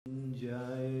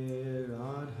Jai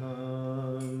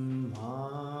Radha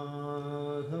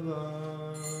Madhava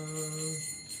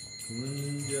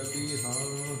Kunja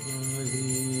Bihari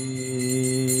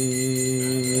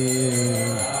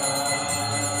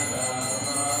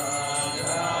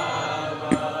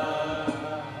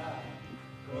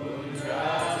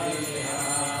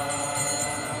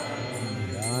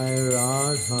Jai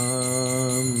Radha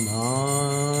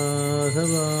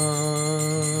Madhava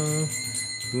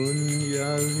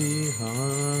Kunja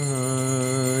Bihari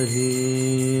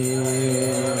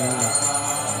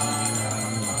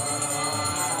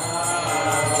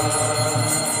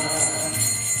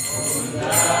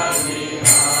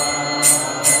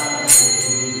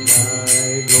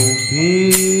Jai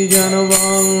Gopi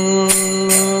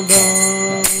Janavallabha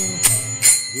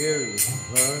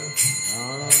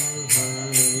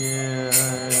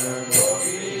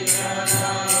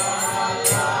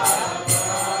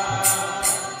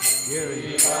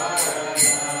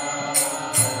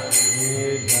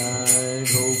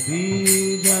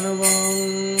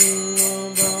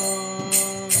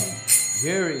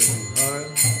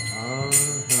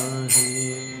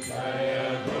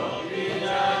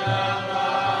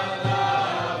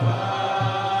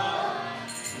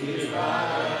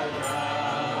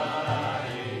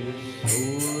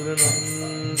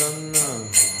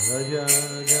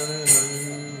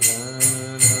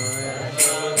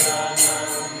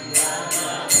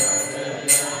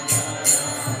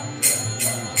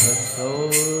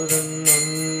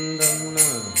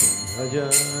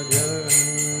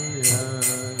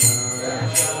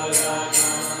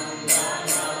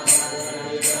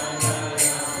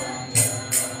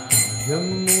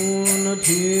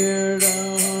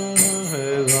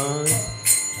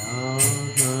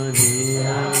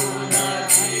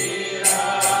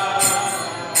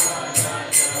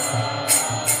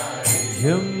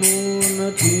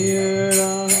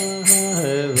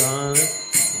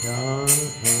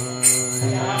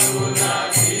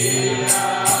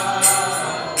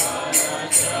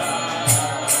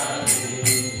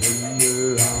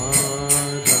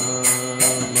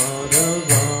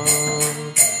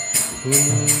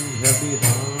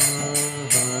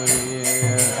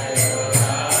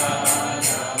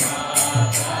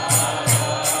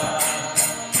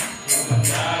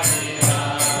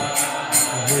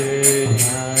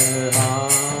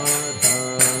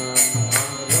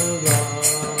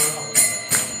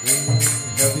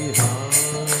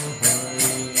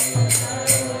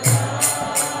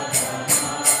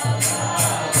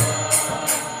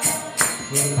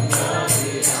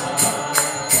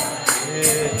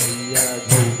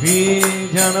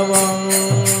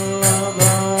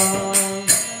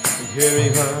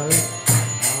Giri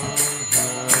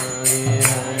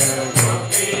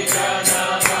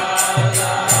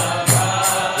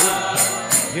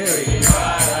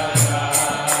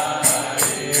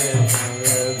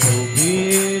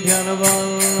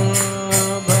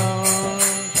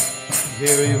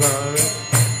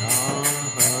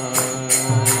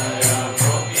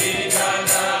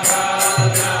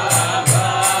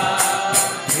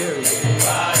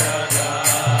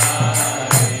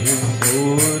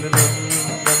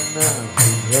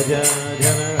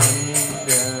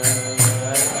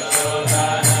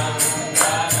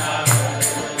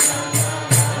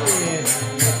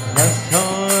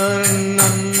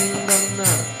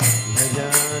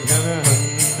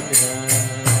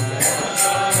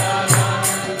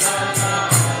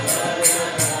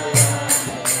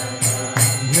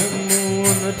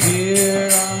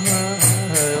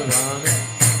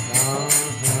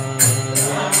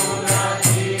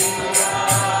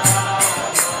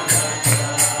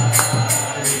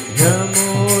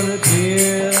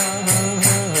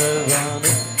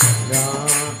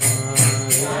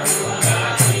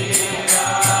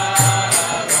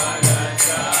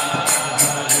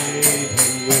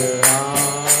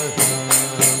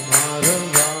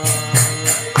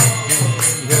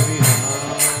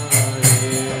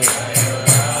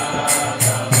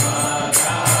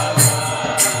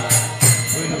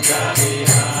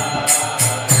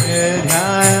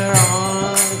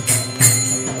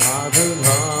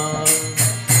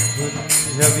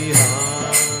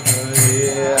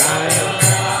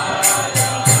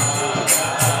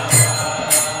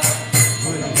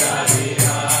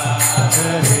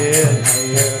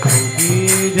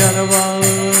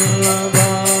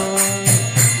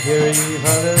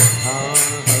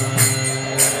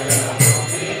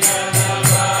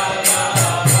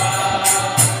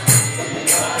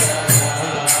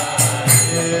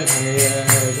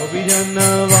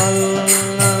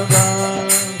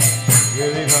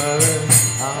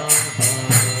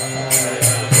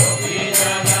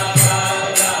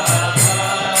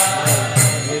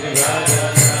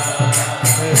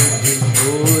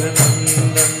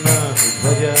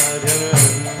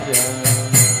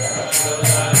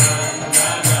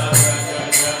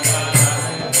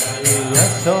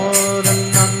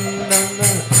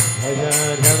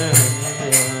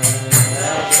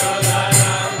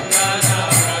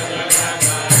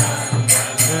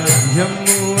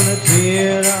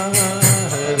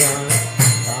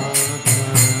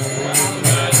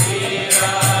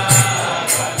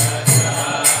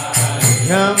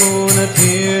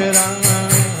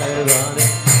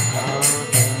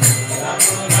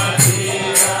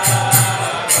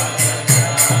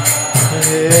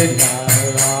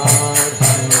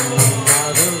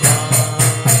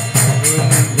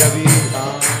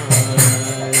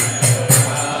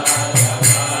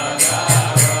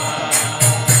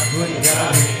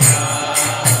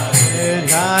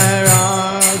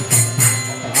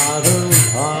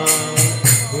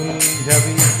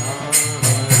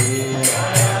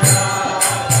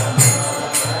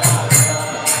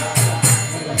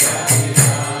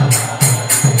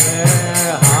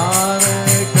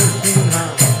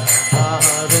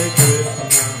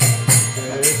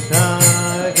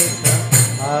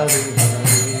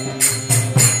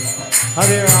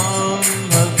Hare Rama,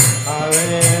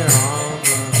 Hare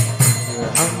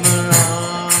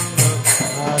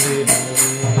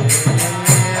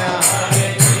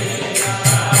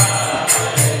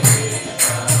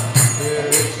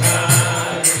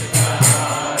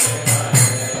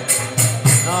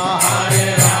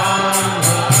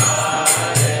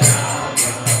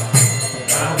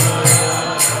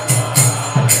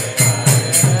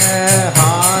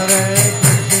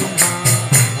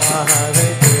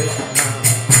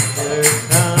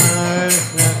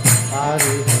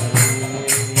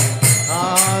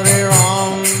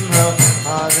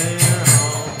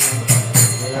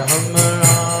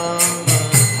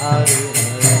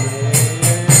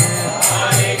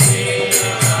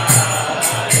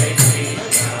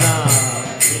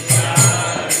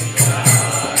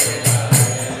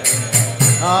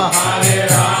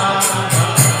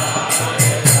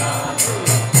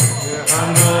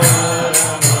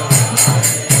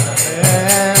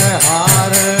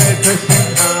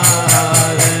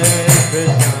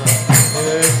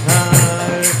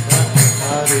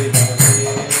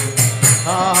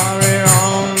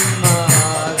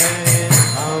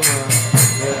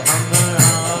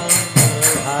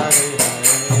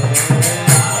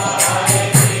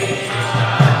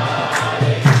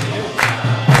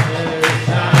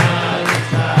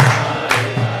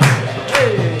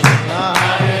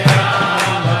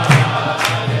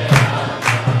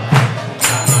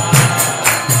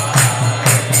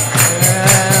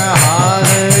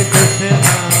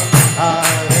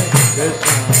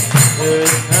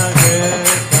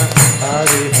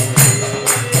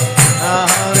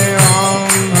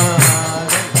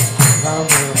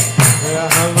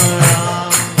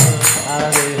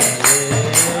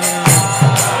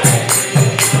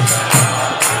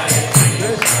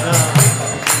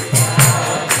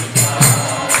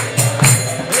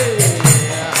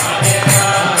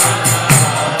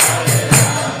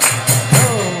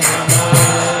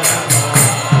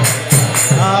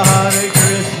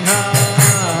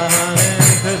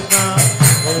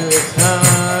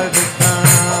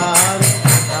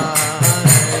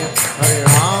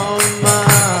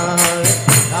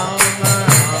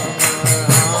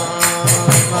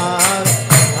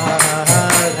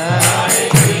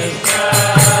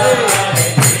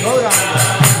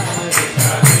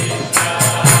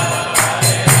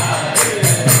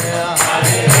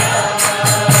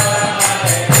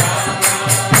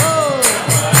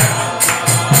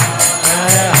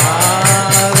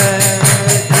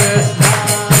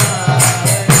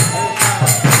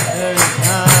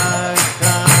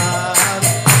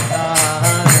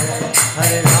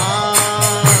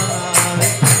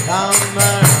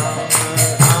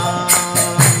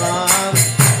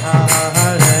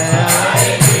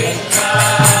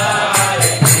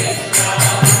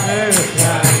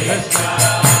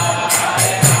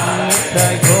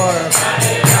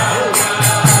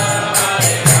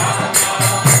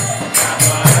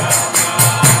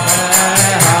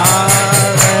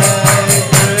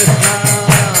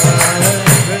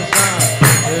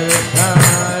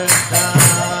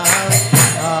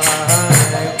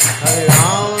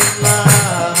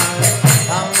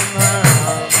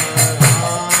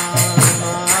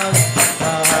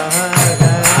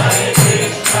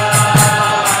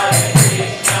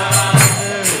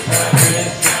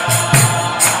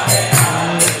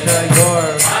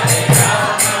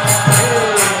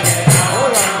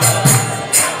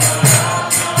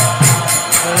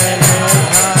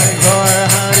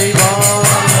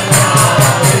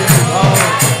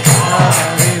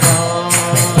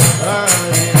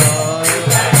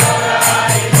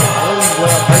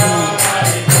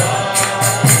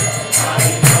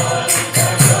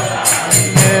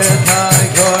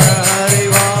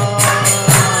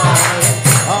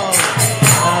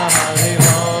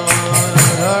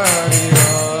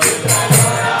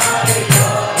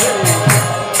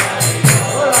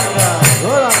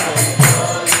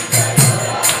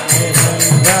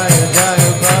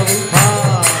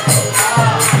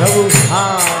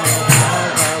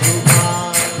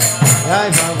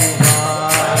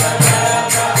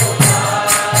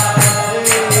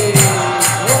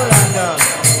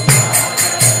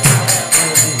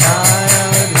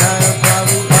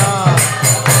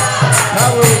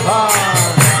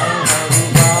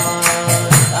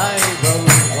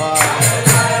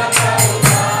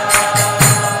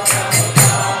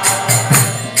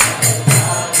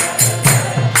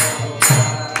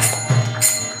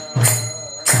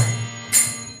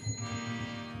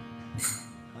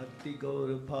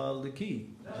Gopala ki,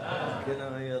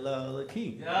 Kanaya Lala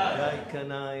ki, Jai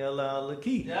Kanaya Lala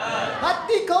ki,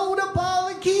 Hatti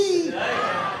Kodapala ki.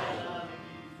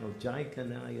 Oh, Jai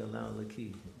Kanaya Lala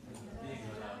ki.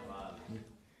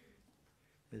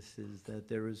 This is that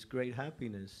there is great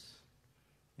happiness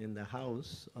in the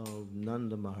house of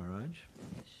Nanda Maharaj,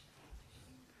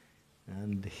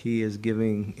 and he is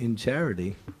giving in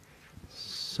charity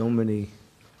so many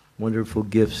wonderful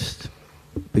gifts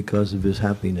because of his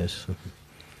happiness.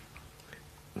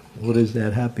 What is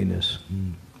that happiness?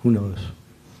 Who knows?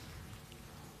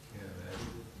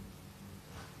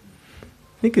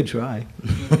 He could try.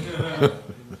 It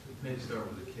may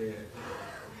start with a K.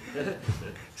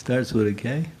 Starts with a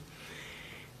K?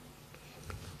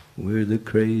 We're the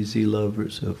crazy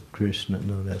lovers of Krishna.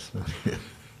 No, that's not it.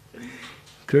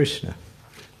 Krishna.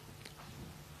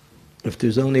 If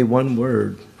there's only one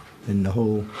word in the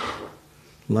whole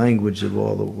language of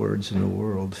all the words in the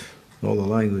world, all the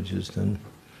languages, then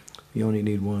you only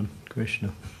need one,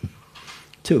 Krishna.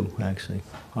 Two, actually,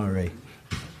 Hare.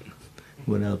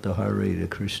 Without the Hare, the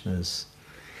Krishna is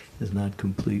not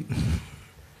complete.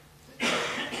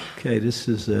 Okay, this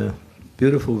is a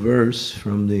beautiful verse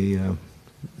from the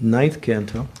 9th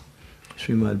canto,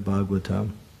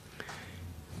 Srimad-Bhagavatam,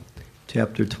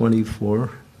 chapter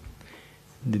 24.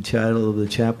 The title of the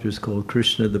chapter is called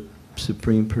Krishna, the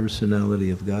Supreme Personality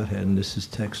of Godhead, and this is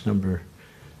text number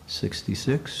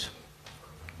 66.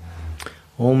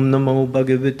 Om Namo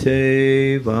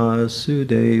Bhagavate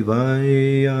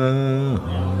Vasudevaya.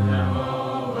 Om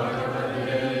Namo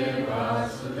Bhagavate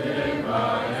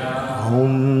Vasudevaya.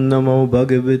 Om Namo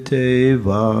Bhagavate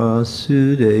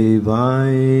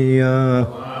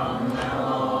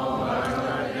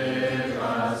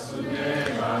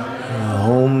Vasudevaya.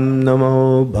 Om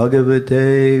Namo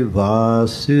Bhagavate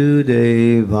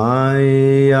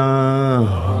Vasudevaya.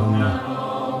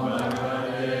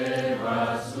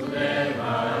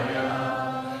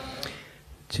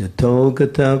 Jato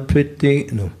gata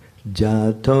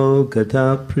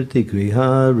priti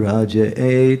griha raja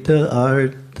eta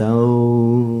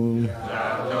artao.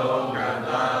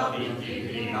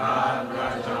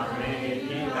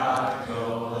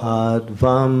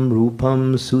 Advam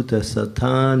rupam sutta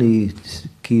satani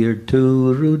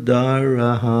kirtu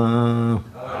rudaraha.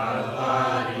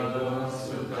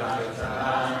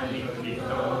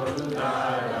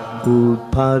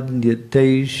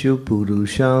 Upadyateshu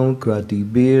purusham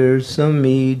kratibir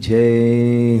samije.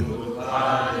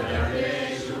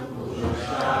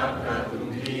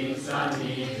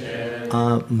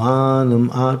 Atmanam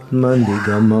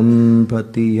atmanigamam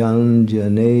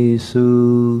pratiyanjanesu.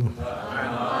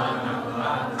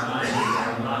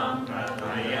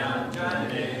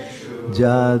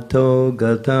 Jato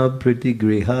gata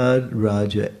pritigrihad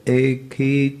raja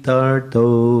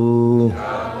ekitarto.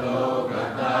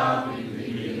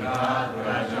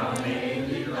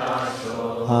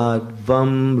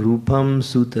 Advam rupam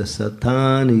sutta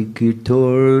satani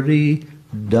kirtori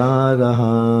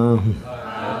daraha.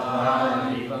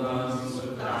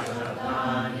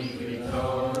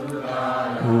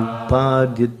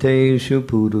 Upadyateshu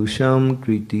purusham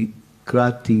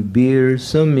kratibir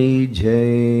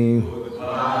samije.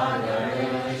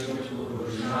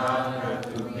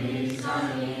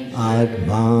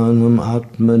 Atmanam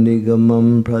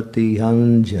atmanigamam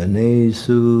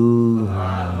pratiyanjanesu.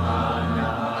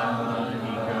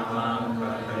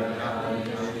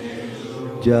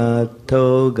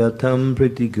 Jato gatam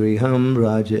pritigriham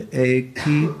raja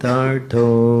ekitarto.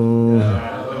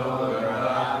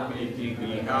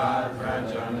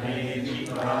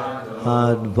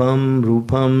 Advam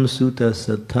rupam sutta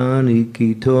satani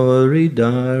kitori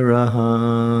daraha.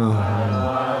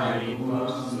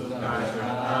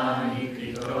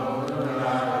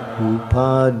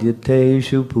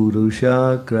 Upadyateshu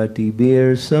purusha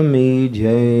kratibir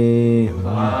samije.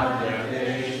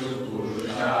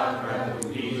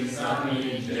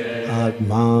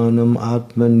 Atmanam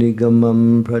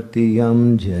atmanigamam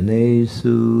pratiyam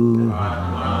janesu.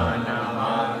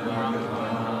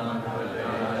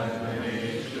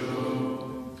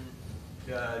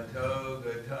 Jato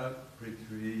gatak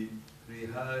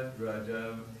prihad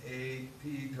rajam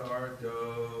ekitarto.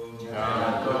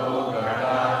 Jato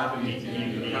gatak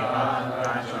prihad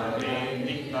rajam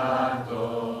ekitarto.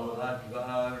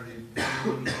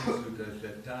 Advaripum sutta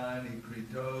satani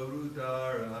krito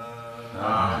rudara.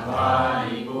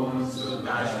 Advaripum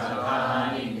sutta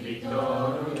satani krito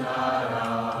rudara.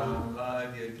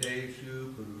 Upadyateshu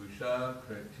purusha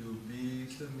kratubi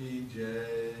samije.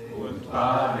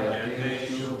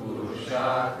 Upadyateshu purusha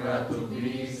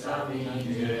kratubi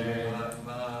samije.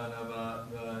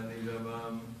 Atmanavatma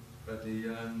nigamam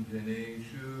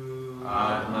Pratiyanjaneshu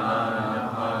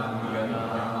Atmanam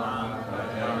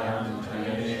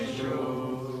Pratiyanjaneshu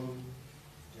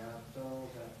Jato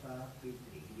gata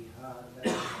pitrigriha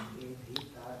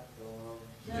edhitato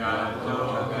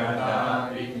Jato Gata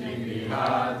Pitrigriha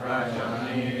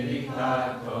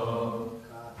Prajameditato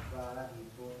Katva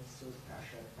ripunsu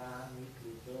tashatani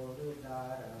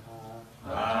kritorudaraha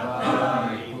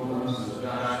Atmaripun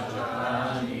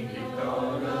Sudashatani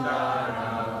Kitorudara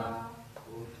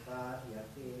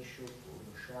Utpadyateshu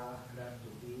purusha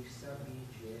kratubhi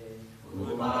samije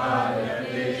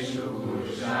Upadyateshu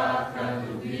Purusha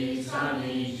Kratubhi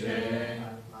Samije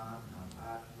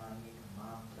Atmanam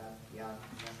atmanikmam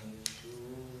pratyanjaneshu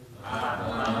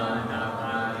Atmanam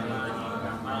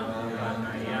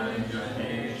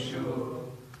Pratiyanjaneshu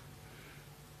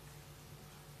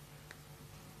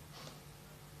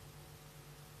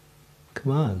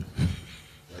Come on.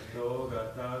 Jato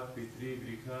gata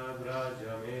pitrigriha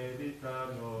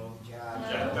vrajameditano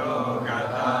Jato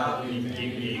Gata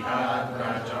Pitrigriha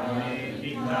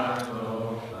Prajameditato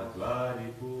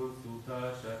Advaripur sutta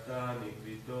shatani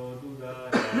krito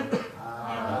dudara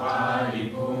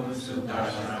Atmaripun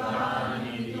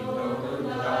Sudashatani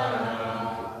Kitorudara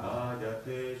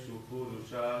Adyateshu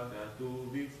purusha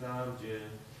kratubhi samje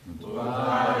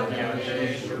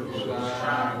Upadyateshu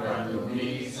Purusha Kratubhi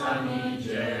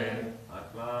Samije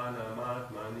Atmanam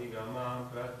atmanigamam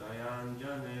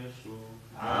pratayanjaneshu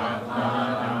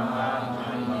Atmanam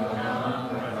Atmanigamam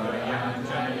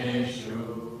Pratiyanjaneshu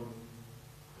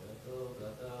Jato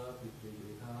gata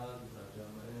pitrigriha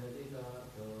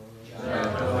vrajameditato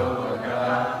Jato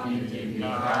Gata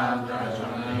Pitrigriha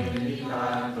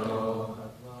Prajameditato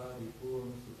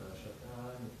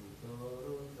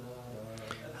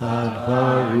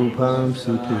Atva rupam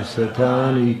sutu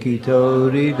satani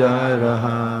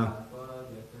kitoridaraha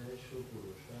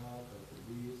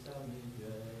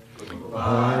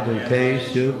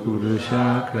Padakeshu purusha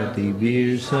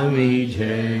kratibir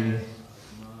samije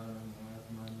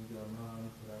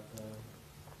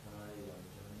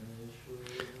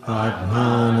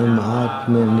Atmanam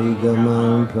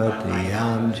atmanigamam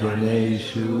pratiyam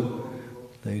janeshu.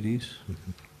 Ladies.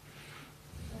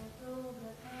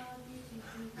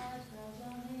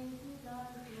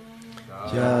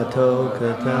 Jato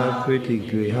kata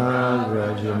pritigriha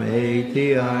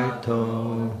rajameti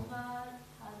arto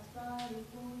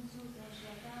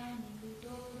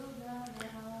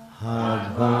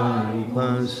Hadvan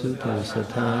rupan sutta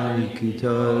satani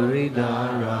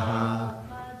kitoridaraha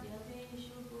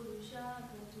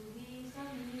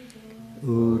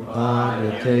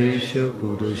Upadeteshu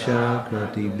purusha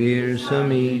kratibir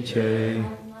samiche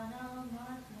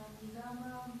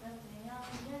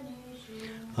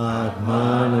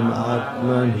Atmanam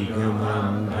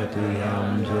atmanigamam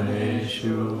pratiyam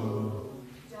janeshu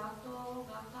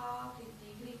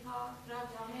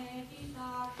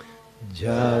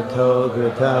Jato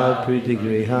gata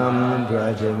pritigriham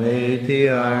brajameti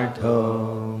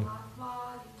arto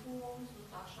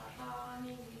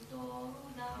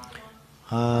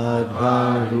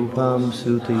Advan rupam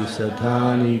suti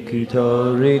satani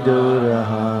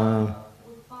kitoriduraha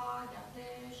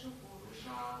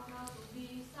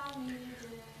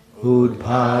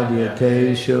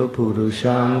Udpadyateshu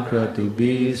purusham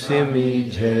kratibhi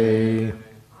simije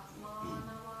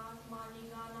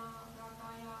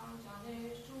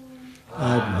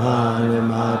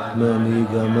Atmanam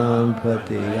atmanigamam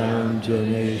pratiyam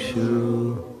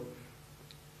janeshu.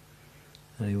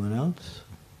 Anyone else?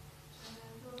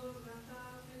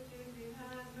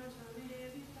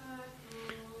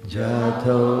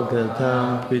 Jato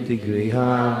gatam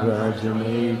pritigriham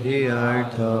brajamedhi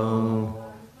arto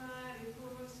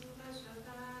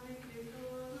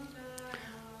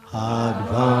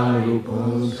Advan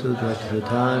rupam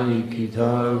sudatatani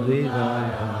kitar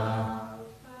vidharha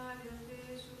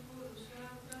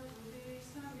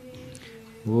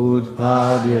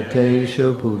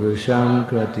Udpadyateshu purusham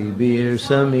kratibir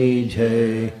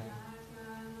samije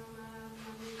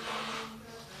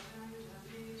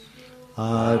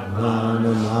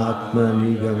Atmanam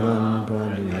atmanigamam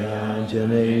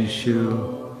pradyajaneshu.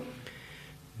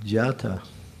 Jata.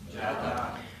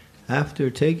 After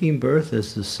taking birth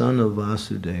as the son of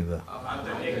Vasudeva.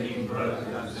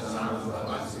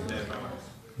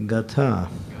 Gata.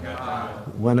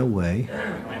 Went away.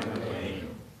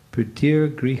 Pritir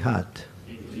Grihat.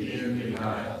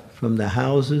 From the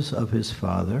houses of his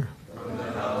father.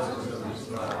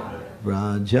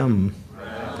 Rajam.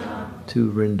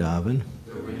 To Vrindavan.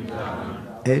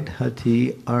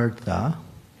 Edhati Artha.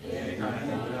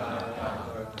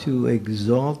 To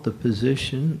exalt the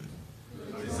position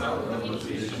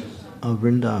of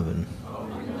Vrindavan.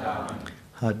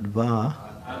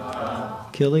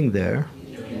 Hadva, killing there,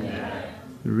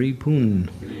 Ripun,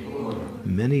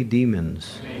 many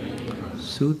demons,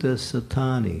 Sutta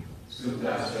Satani,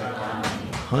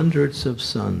 hundreds of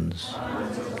sons,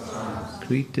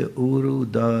 Krita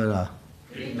Urudara,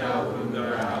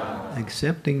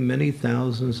 accepting many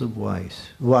thousands of wives,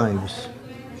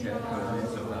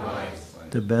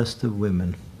 the best of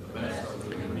women,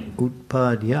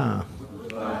 Utpadya,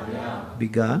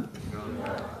 begot,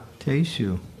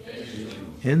 Teshu,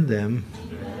 in them,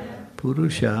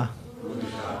 Purusha,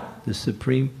 the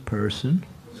Supreme Person,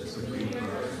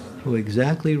 who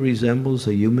exactly resembles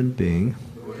a human being,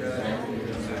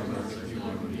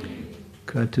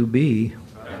 Kratubi,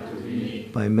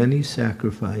 by many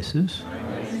sacrifices,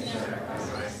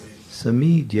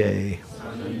 Samijay,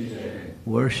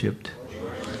 worshipped,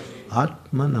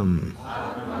 Atmanam,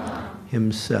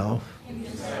 himself,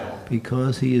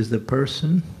 because he is the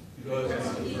person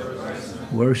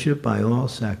worshipped by all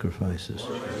sacrifices.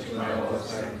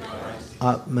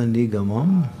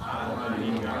 Atmanigamam,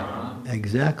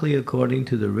 exactly according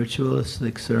to the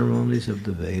ritualistic ceremonies of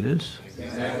the Vedas.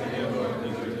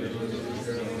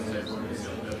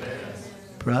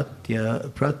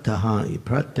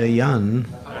 Pratyayan,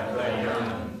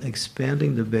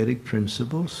 expanding the Vedic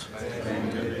principles.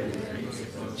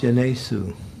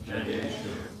 Janesu,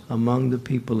 among the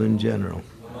people in general.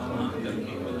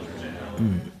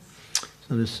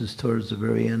 So this is towards the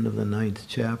very end of the 9th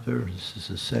chapter. This is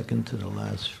the second to the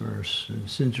last verse. And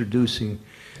it's introducing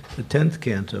the 10th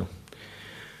canto.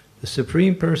 The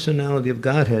Supreme Personality of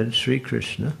Godhead, Sri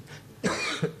Krishna,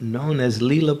 known as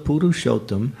Leela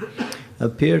Purushottam,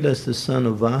 appeared as the son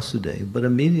of Vasudeva, but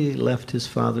immediately left his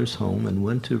father's home and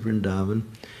went to Vrindavan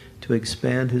to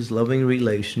expand his loving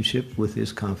relationship with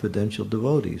his confidential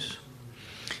devotees.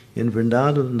 In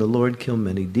Vrindavan, the Lord killed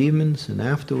many demons, and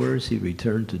afterwards he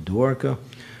returned to Dwarka,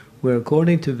 where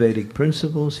according to Vedic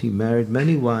principles he married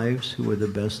many wives who were the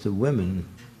best of women,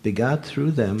 begot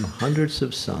through them hundreds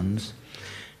of sons,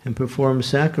 and performed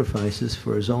sacrifices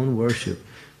for his own worship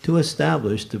to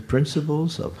establish the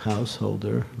principles of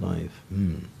householder life.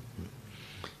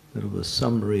 That was a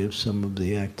summary of some of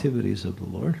the activities of the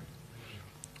Lord.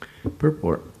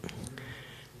 Purport.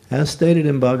 As stated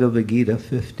in Bhagavad Gita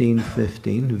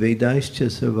 15:15, Vedaischa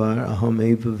sarvar aham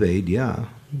eva vedya.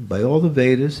 By all the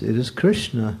Vedas, it is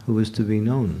Krishna who is to be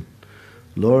known.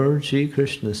 Lord Sri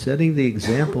Krishna, setting the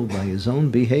example by his own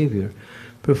behavior,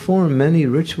 performed many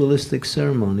ritualistic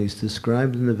ceremonies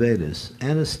described in the Vedas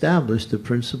and established the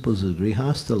principles of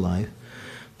Grihastha life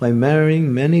by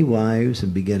marrying many wives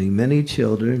and begetting many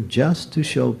children, just to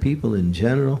show people in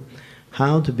general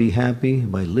how to be happy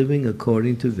by living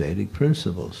according to Vedic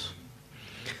principles.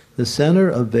 The center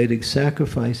of Vedic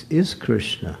sacrifice is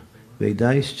Krishna.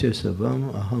 Vedaischa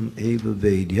savam aham eva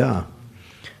vedya.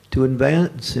 To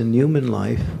advance in human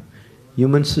life,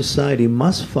 human society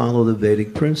must follow the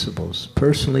Vedic principles,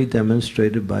 personally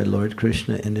demonstrated by Lord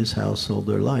Krishna in his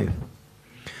householder life.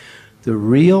 The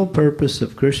real purpose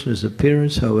of Krishna's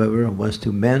appearance, however, was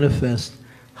to manifest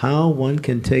how one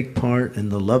can take part in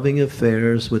the loving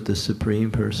affairs with the Supreme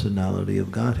Personality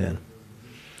of Godhead.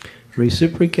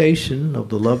 Reciprocation of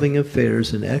the loving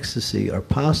affairs in ecstasy are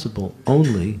possible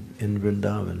only in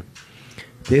Vrindavan.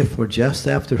 Therefore, just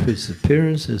after his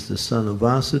appearance as the son of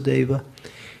Vasudeva,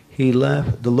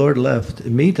 the Lord left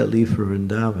immediately for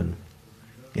Vrindavan.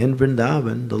 In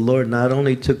Vrindavan, the Lord not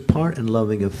only took part in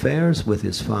loving affairs with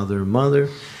his father and mother,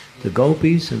 the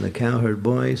gopis and the cowherd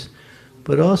boys,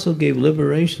 but also gave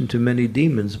liberation to many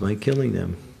demons by killing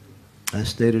them. As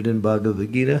stated in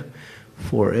Bhagavad Gita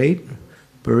 4:8,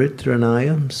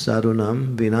 Paritranayam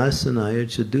sadunam vinasanaya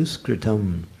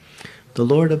chaduskritam. The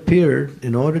Lord appeared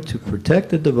in order to protect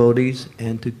the devotees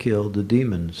and to kill the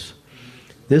demons.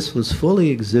 This was fully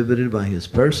exhibited by his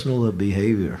personal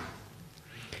behavior.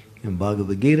 In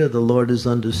Bhagavad Gita, the Lord is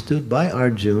understood by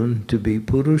Arjuna to be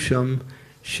Purusham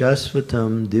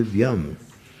Shasvatam Divyam,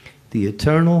 the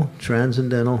eternal,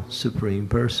 transcendental, supreme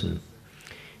person.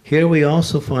 Here we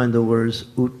also find the words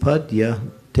Utpadya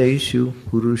Teshu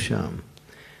Purusham.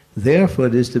 Therefore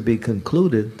it is to be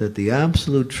concluded that the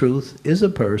absolute truth is a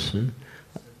person,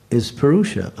 is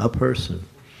Purusha, a person.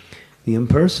 The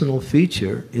impersonal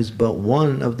feature is but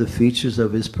one of the features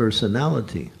of his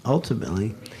personality.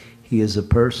 Ultimately, he is a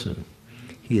person.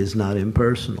 He is not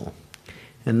impersonal.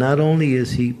 And not only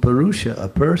is he Purusha, a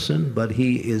person, but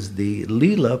he is the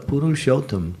Leela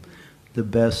Purushottam, the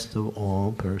best of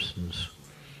all persons.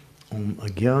 Om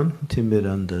Agyan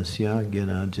Timirandasya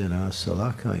Gyanajana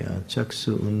Salakaya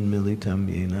Chaksu Unmilitam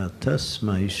Yena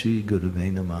Tasmai Shri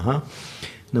Gurave Namaha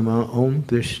Nama Om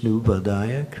Vishnu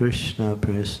Vadaya Krishna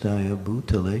Prestaya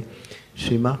Bhutale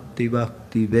Shrimakti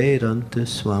Bhakti Vedanta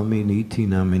Swami Niti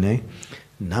Namine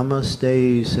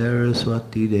Namaste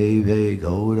Saraswati Deve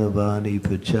Gauravani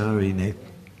Pacharine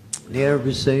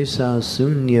Nirvisesa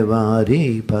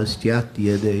Sunyavadi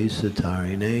Pastyatya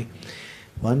Desatarine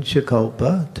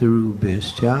Vanchakalpa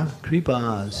Tarubhischa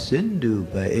Kripa Sindhu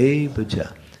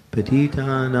Vaevacha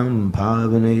Patitanam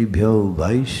Pavanebhyo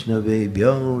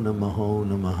Vaishnavebhyo Namaho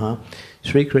Namaha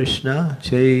Sri Krishna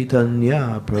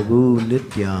Chaitanya Prabhu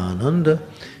Nityananda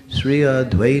Sri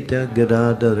Advaita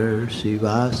Gadadhar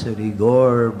Sivasari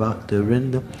Gaur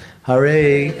Bhaktarinda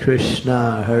Hare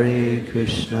Krishna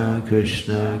Krishna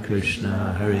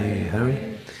Krishna Hare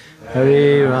Hare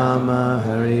Hare Rama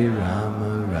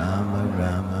Rama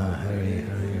Rama Hare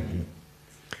Hare.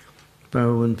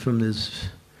 And from this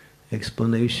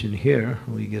explanation here,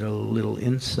 we get a little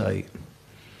insight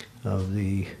of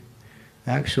the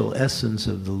actual essence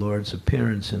of the Lord's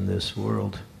appearance in this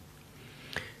world.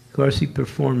 Of course, he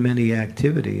performed many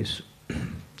activities,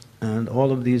 and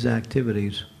all of these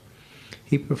activities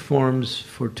he performs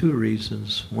for two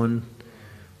reasons. One,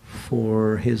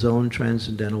 for his own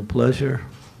transcendental pleasure,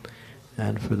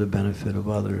 and for the benefit of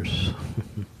others.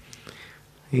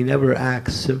 He never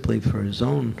acts simply for his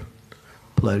own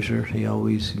pleasure. He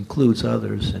always includes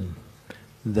others in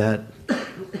that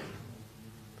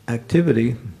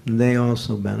activity, and they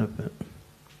also benefit.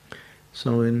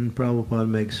 So Prabhupada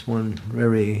makes one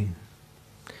very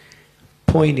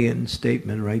poignant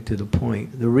statement right to the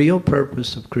point. The real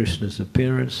purpose of Krishna's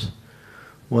appearance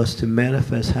was to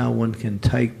manifest how one can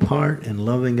take part in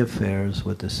loving affairs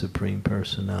with the Supreme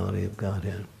Personality of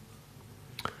Godhead.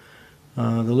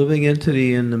 The living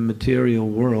entity in the material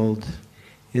world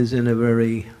is in a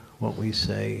very, what we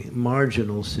say,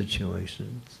 marginal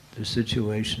situation. The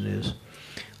situation is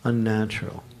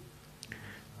unnatural.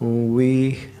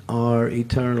 We are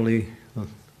eternally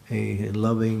a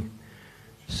loving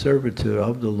servitor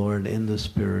of the Lord in the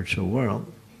spiritual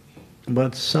world.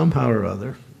 But somehow or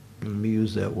other, let me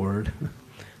use that word,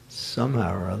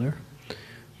 somehow or other,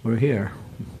 we're here.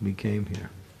 We came here.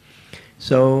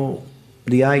 So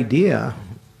the idea,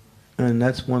 and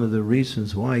that's one of the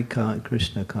reasons why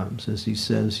Krishna comes, as he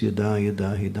says, Yada yada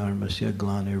hi dharmasya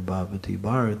glanir bhavati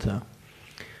bharata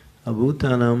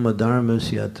abhutanam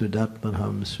adharmasya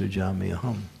tridatmanham srijami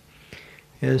aham,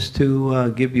 is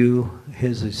to give you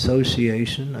his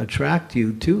association, attract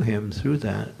you to him through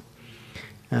that,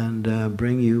 and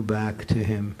bring you back to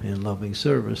him in loving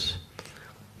service.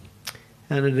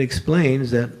 And it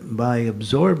explains that by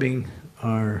absorbing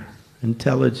our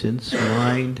intelligence,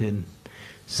 mind, and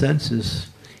senses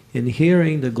in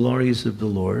hearing the glories of the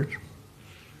Lord,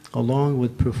 along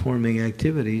with performing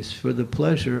activities for the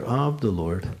pleasure of the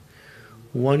Lord,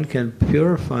 one can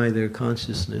purify their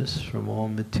consciousness from all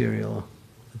material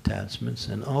attachments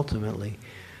and ultimately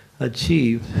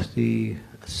achieve the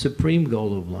supreme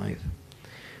goal of life.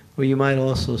 Or you might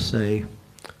also say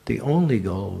the only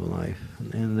goal of life,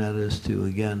 and that is to,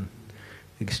 again,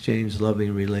 exchange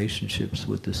loving relationships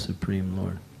with the Supreme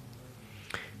Lord.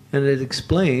 And it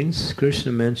explains,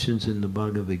 Krishna mentions in the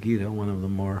Bhagavad Gita, one of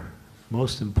the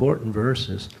most important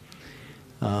verses,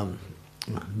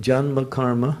 Janma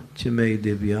karma chime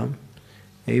divyam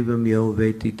evam yo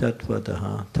veti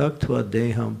tatvataha taktva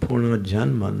deham purna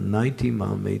janma naiti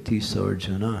mam eti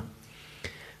sarjana.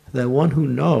 That one who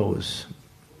knows.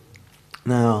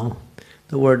 Now,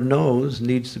 the word knows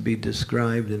needs to be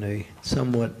described in a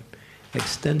somewhat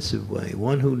extensive way.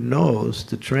 One who knows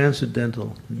the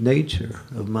transcendental nature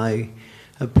of my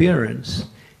appearance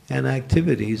and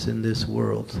activities in this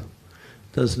world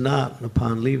does not,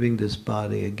 upon leaving this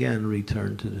body, again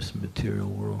return to this material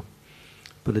world.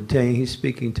 But he's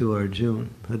speaking to Arjuna,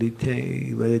 but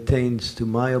attains to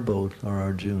my abode, or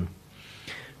Arjuna.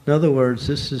 In other words,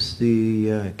 this is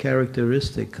the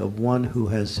characteristic of one who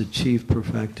has achieved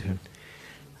perfection.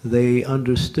 They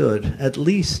understood, at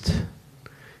least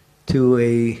to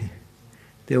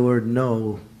the word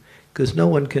know, because no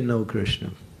one can know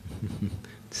Krishna.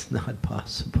 It's not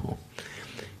possible.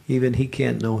 Even he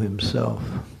can't know himself.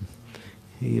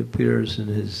 He appears in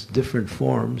his different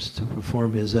forms to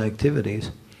perform his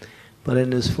activities, but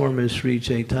in his form as Sri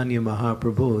Chaitanya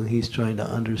Mahaprabhu, he's trying to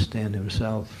understand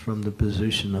himself from the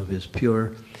position of his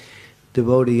pure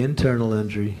devotee internal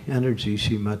energy,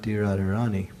 Srimati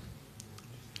Radharani.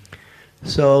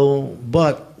 So,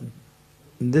 but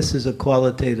this is a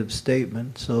qualitative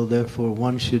statement, so therefore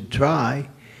one should try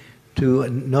to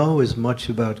know as much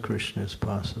about Krishna as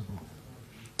possible.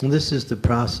 And this is the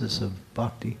process of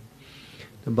bhakti.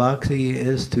 The bhakti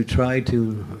is to try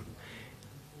to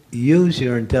use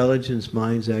your intelligence,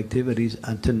 mind's activities,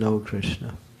 and to know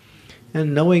Krishna.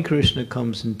 And knowing Krishna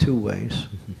comes in two ways.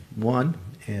 One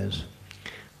is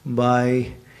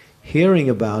by hearing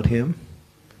about him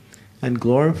and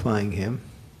glorifying him,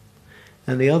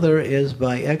 and the other is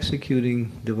by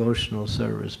executing devotional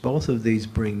service. Both of these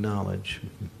bring knowledge.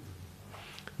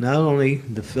 Not only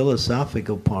the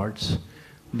philosophical parts,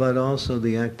 but also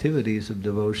the activities of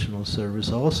devotional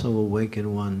service also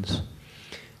awaken one's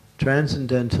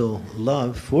transcendental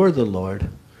love for the Lord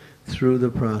through the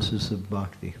process of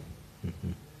bhakti.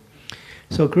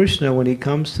 So Krishna, when he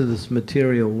comes to this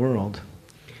material world,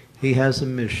 he has a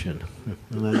mission,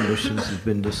 and that mission has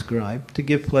been described, to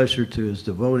give pleasure to his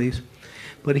devotees.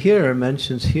 But here, it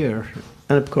mentions here,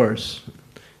 and of course,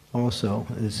 also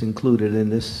it's included in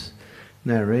this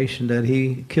narration, that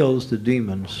he kills the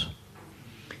demons.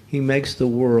 He makes the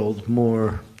world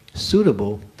more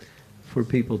suitable for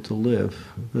people to live,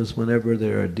 because whenever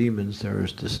there are demons, there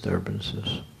is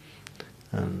disturbances.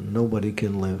 And nobody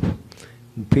can live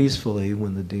peacefully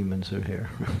when the demons are here.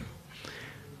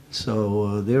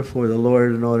 So therefore the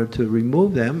Lord, in order to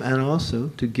remove them and also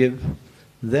to give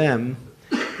them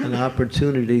an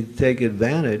opportunity to take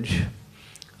advantage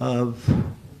of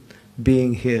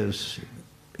being his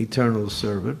eternal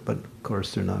servant, but of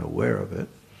course they're not aware of it,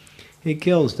 he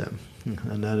kills them,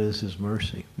 and that is his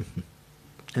mercy.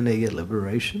 And they get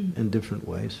liberation in different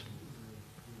ways.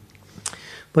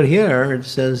 But here it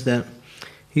says that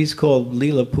he's called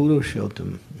Lila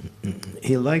Purushottam.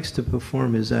 He likes to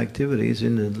perform his activities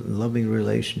in a loving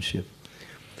relationship.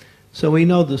 So we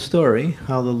know the story,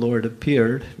 how the Lord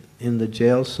appeared in the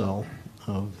jail cell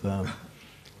of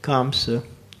Kamsa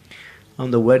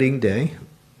on the wedding day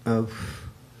of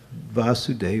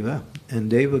Vasudeva and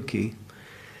Devaki.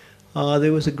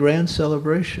 There was a grand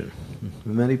celebration.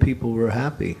 Many people were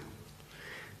happy.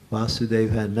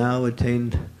 Vasudeva had now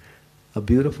attained a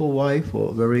beautiful wife,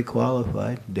 very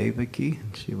qualified, Devaki.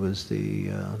 She was the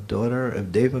daughter of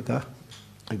Devaka,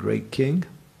 a great king.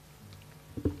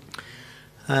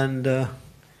 And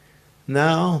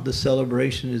now the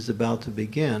celebration is about to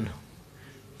begin,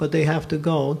 but they have to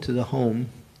go to the home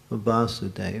of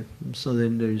Vasudeva, so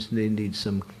then they need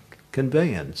some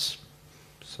conveyance.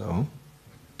 So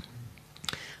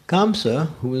Kamsa,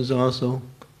 who is also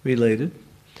related,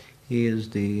 he is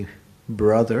the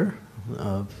brother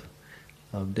of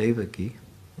Devaki,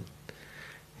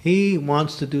 he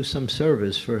wants to do some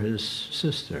service for his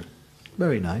sister.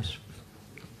 Very nice.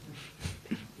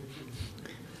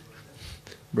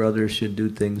 Brothers should do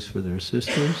things for their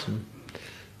sisters, and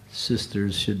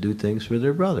sisters should do things for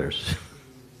their brothers.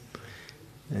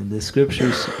 And the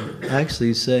scriptures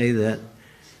actually say that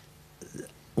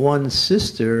one's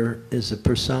sister is a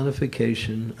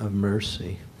personification of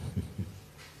mercy.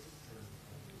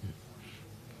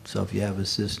 So if you have a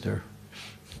sister,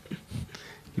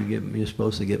 you're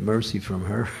supposed to get mercy from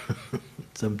her.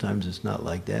 Sometimes it's not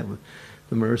like that, but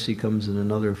the mercy comes in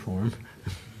another form.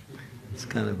 It's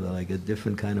kind of like a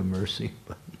different kind of mercy,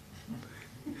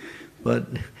 but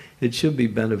it should be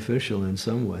beneficial in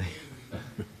some way.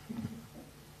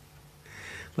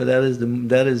 But that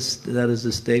is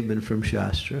the statement from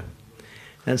Shastra.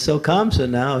 And so Kamsa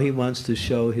now, he wants to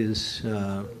show his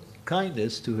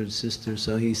kindness to his sister,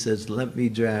 so he says, let me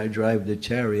drive the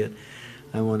chariot.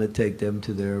 I want to take them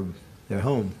to their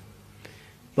home.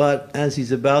 But as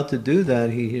he's about to do that,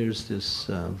 he hears this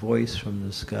voice from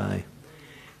the sky.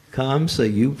 Kamsa,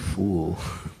 you fool.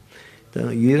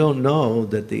 You don't know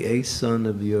that the eighth son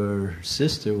of your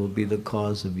sister will be the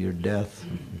cause of your death.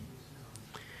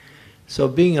 So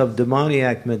being of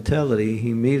demoniac mentality, he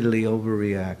immediately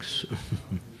overreacts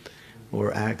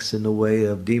or acts in the way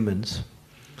of demons.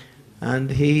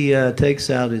 And he takes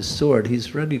out his sword.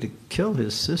 He's ready to kill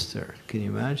his sister. Can you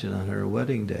imagine, on her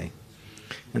wedding day?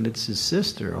 And it's his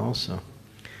sister also.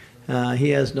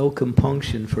 He has no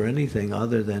compunction for anything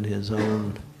other than his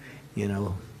own,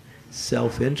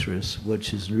 self-interest,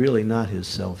 which is really not his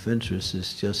self-interest,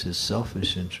 it's just his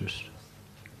selfish interest.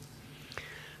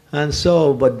 And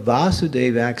so, but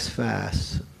Vasudeva acts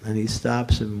fast, and he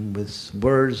stops him with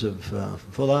words of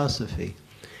philosophy.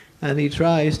 And he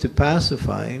tries to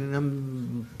pacify,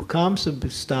 and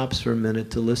Kamsa stops for a minute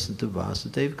to listen to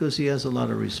Vasudeva, because he has a lot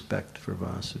of respect for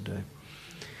Vasudeva.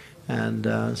 And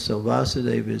so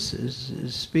Vasudeva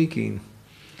is speaking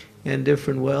in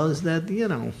different ways that,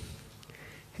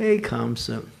 hey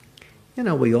Kamsa,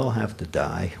 we all have to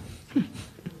die.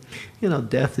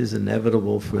 Death is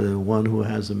inevitable for the one who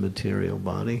has a material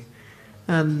body.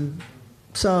 And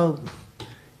so,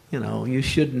 you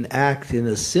shouldn't act in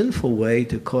a sinful way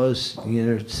to cause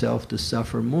yourself to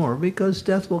suffer more, because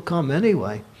death will come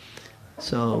anyway.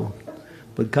 So,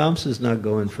 but Kamsa's not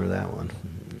going for that one.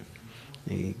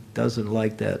 He doesn't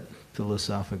like that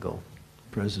philosophical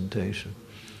presentation.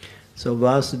 So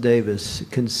Vasudeva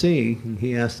can see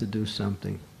he has to do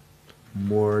something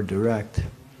more direct.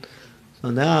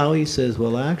 So now he says,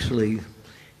 well, actually,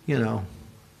 you know,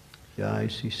 Jai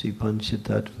Shri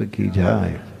Panchatattva Ki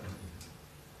Jai.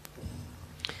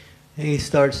 And he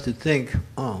starts to think,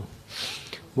 oh,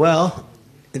 well,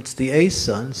 it's the 8th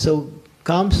son, so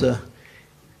Kamsa,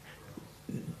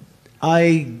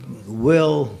 I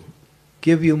will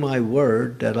give you my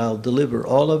word that I'll deliver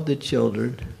all of the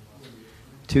children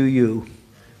to you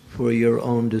for your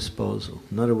own disposal.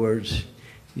 In other words,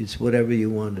 it's whatever you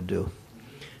want to do.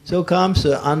 So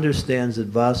Kamsa understands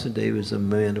that Vasudeva is a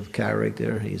man of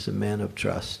character, he's a man of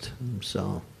trust.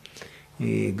 So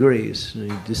he agrees, and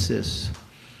he desists.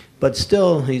 But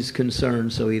still he's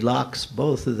concerned, so he locks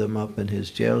both of them up in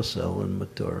his jail cell in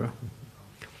Mathura.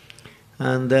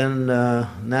 And then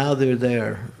now they're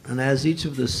there. And as each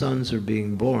of the sons are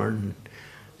being born,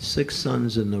 6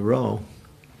 sons in a row,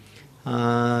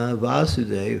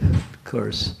 Vasudeva, of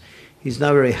course, he's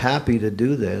not very happy to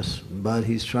do this, but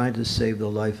he's trying to save the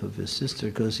life of his sister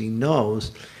because he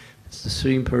knows the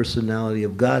Supreme Personality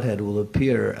of Godhead will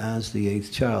appear as the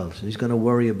 8th child. So he's going to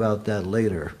worry about that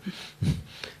later.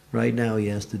 Right now he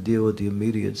has to deal with the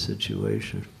immediate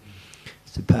situation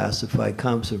to pacify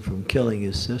Kamsa from killing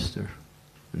his sister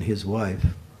and his wife.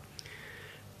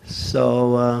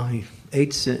 So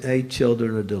 8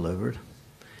 children are delivered.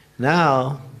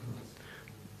 Now,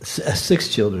 6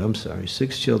 children, I'm sorry,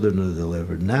 6 children are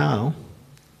delivered. Now,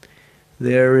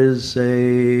 there is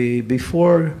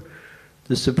before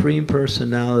the Supreme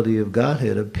Personality of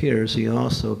Godhead appears, he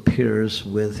also appears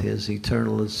with his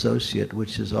eternal associate,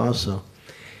 which is also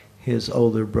his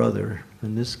older brother,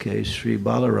 in this case, Sri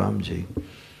Balaramji.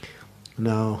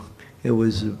 Now, it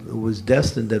was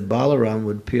destined that Balaram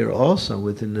would appear also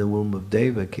within the womb of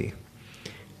Devaki.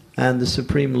 And the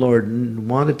Supreme Lord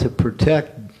wanted to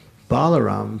protect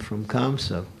Balaram from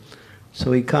Kamsa.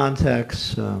 So he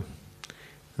contacts the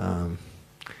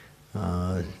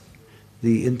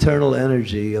internal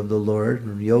energy of the Lord,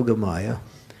 Yogamaya,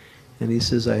 and he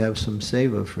says, I have some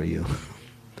seva for you.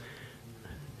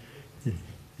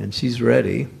 And she's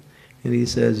ready. And he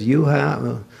says, you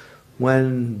have,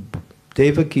 when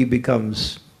Devaki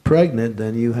becomes pregnant,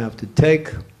 then you have to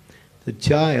take the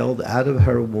child out of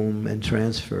her womb and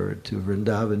transfer it to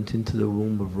Vrindavan, into the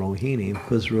womb of Rohini,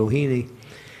 because Rohini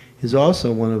is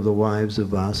also one of the wives of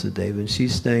Vasudeva, and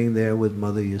she's staying there with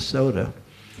Mother Yasoda,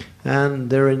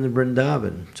 and they're in the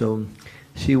Vrindavan. So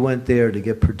she went there to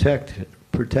get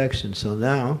protection. So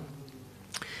now,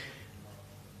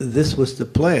 this was the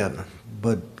plan,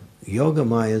 but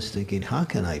Yogamaya is thinking, how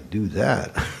can I do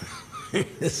that?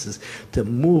 This is to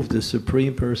move the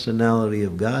Supreme Personality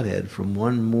of Godhead from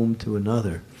one womb to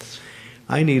another.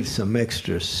 I need some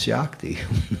extra Shakti.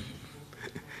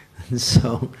 And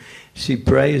so she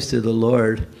prays to the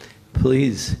Lord,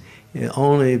 please,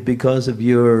 only because of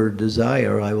your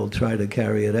desire I will try to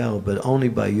carry it out, but only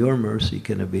by your mercy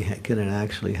can it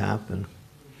actually happen.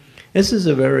 This is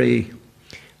a very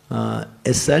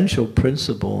essential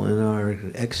principle in our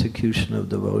execution of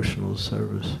devotional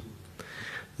service.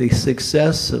 The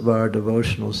success of our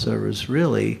devotional service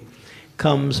really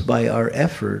comes by our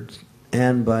effort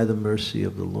and by the mercy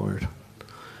of the Lord.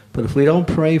 But if we don't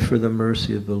pray for the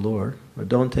mercy of the Lord, or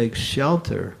don't take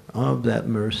shelter of that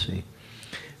mercy,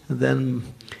 then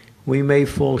we may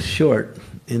fall short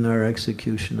in our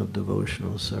execution of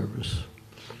devotional service.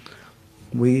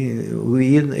 We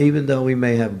even though we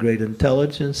may have great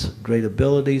intelligence, great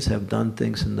abilities, have done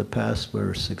things in the past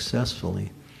very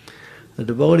successfully, the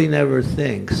devotee never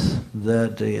thinks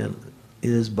that it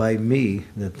is by me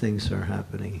that things are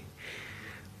happening.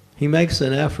 He makes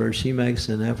an effort, she makes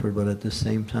an effort, but at the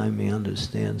same time he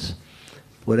understands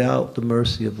without the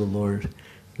mercy of the Lord,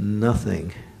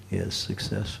 nothing is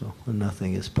successful, and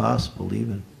nothing is possible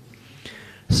even.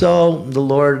 So the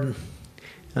Lord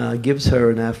gives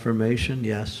her an affirmation,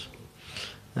 yes.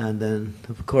 And then,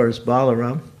 of course,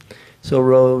 Balaram.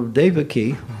 So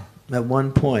Devaki, at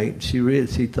one point, she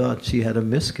thought she had a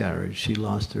miscarriage. She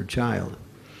lost her child.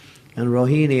 And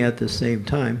Rohini at the same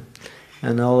time.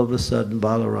 And all of a sudden,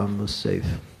 Balaram was safe.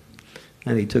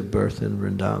 And he took birth in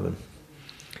Vrindavan.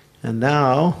 And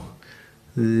now,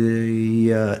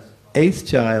 the 8th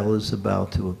child is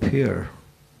about to appear.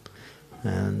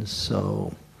 And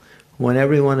so, when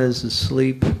everyone is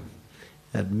asleep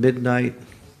at midnight,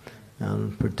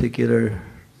 on a particular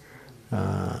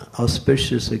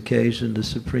auspicious occasion, the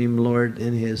Supreme Lord,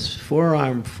 in his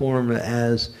forearm form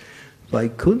as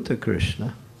Vaikuntha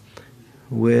Krishna,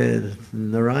 with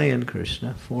Narayan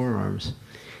Krishna, forearms,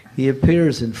 He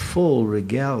appears in full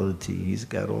regality. He's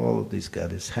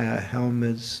got his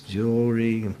helmets,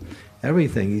 jewelry,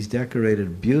 everything. He's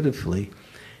decorated beautifully.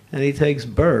 And he takes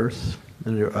birth,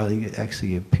 and he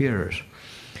actually appears.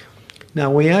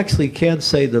 Now, we actually can't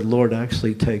say the Lord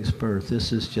actually takes birth.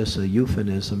 This is just a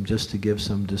euphemism, just to give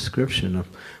some description of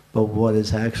what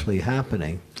is actually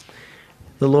happening.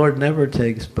 The Lord never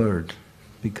takes birth,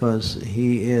 because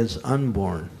he is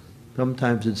unborn.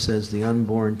 Sometimes it says the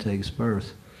unborn takes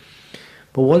birth.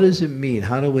 But what does it mean?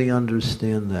 How do we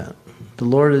understand that? The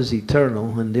Lord is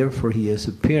eternal, and therefore he is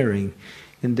appearing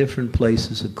in different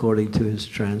places according to his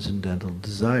transcendental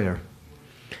desire.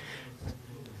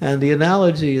 And the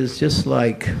analogy is just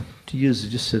like, to use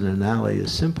just an analogy, a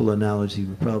simple analogy,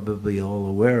 we're probably all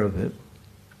aware of it,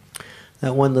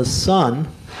 that when the sun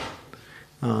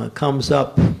comes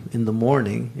up in the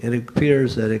morning, it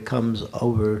appears that it comes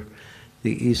over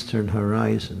the eastern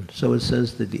horizon. So it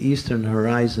says that the eastern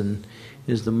horizon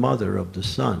is the mother of the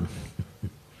sun.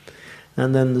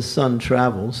 And then the sun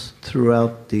travels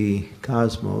throughout the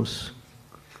cosmos,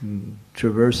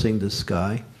 traversing the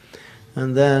sky.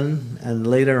 And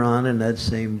later on in that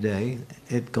same day,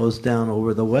 it goes down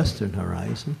over the western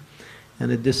horizon,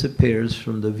 and it disappears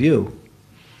from the view.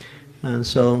 And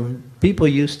so people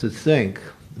used to think,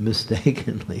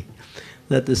 mistakenly,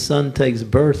 that the sun takes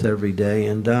birth every day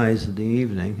and dies in the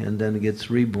evening, and then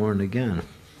gets reborn again.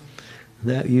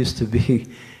 That used to be,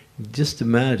 just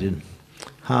imagine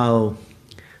how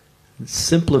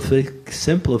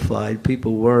simplified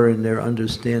people were in their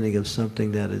understanding of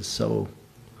something that is so,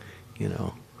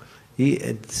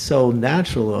 it's so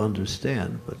natural to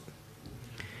understand. But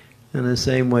in the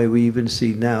same way, we even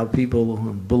see now people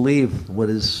believe what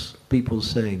is people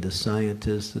saying, the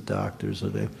scientists, the doctors,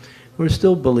 we're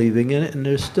still believing in it, and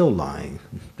they're still lying.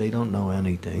 They don't know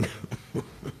anything.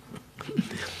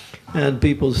 And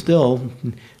people still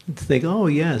think, oh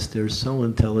yes, they're so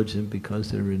intelligent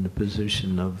because they're in a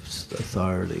position of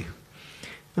authority.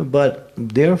 But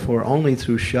therefore, only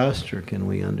through Shastra can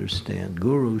we understand.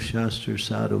 Guru, Shastra,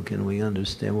 Sadhu can we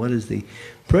understand what is the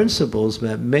principles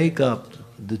that make up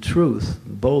the truth,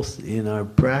 both in our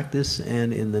practice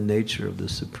and in the nature of the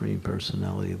Supreme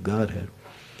Personality of Godhead.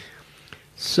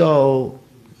 So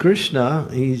Krishna,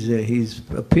 he's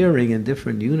appearing in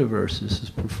different universes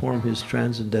to perform his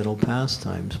transcendental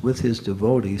pastimes with his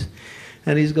devotees,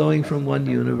 and he's going from one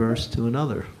universe to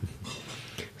another.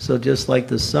 So just like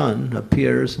the sun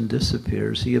appears and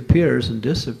disappears, he appears and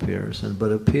disappears,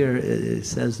 it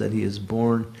says that he is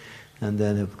born, and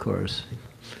then of course,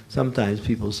 sometimes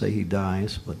people say he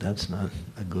dies, but that's not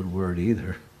a good word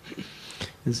either.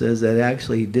 It says that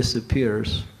actually he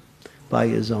disappears by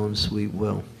his own sweet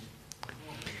will.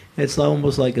 It's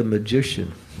almost like a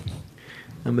magician.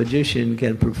 A magician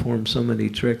can perform so many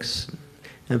tricks,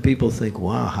 and people think,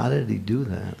 wow, how did he do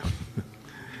that?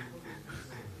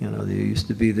 There used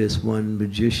to be this one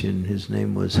magician, his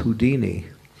name was Houdini.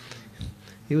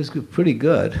 He was pretty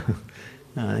good.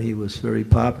 He was very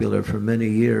popular for many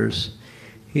years.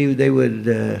 They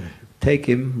would take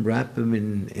him, wrap him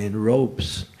in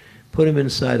ropes, put him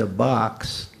inside a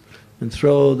box, and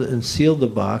seal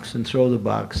the box and throw the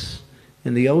box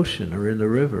in the ocean or in the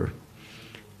river,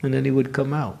 and then he would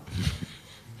come out.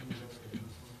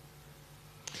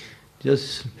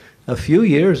 Just a few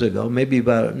years ago, maybe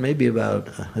about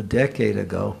a decade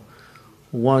ago,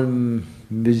 one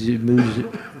magician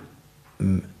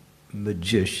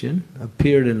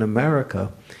appeared in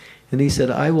America, and he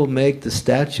said, "I will make the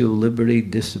Statue of Liberty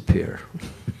disappear."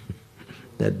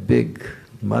 That big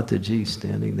Mataji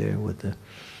standing there with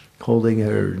holding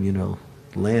her,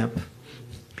 lamp.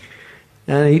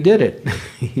 And he did it.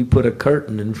 He put a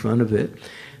curtain in front of it,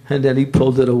 and then he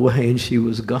pulled it away, and she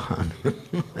was gone.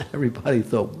 Everybody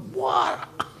thought, what?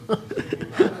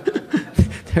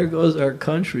 There goes our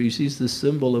country. She's the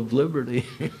symbol of liberty.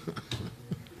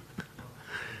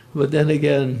 But then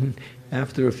again,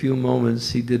 after a few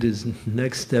moments, he did his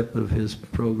next step of his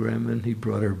program, and he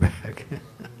brought her back.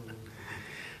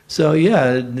 So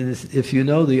yeah, if you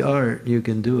know the art, you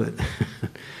can do it.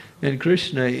 And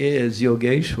Krishna is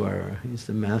Yogeshwara. He's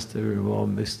the master of all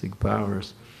mystic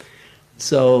powers.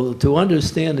 So to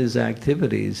understand his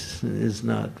activities is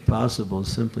not possible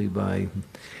simply by,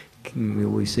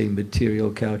 we say, material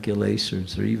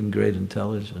calculations or even great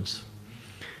intelligence.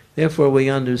 Therefore, we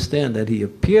understand that he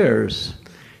appears.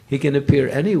 He can appear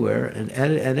anywhere and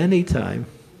at any time.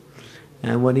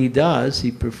 And when he does,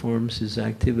 he performs his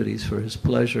activities for his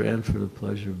pleasure and for the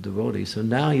pleasure of devotees. So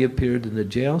now he appeared in the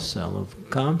jail cell of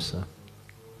Kamsa.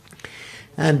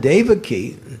 And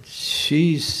Devaki,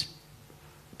 she's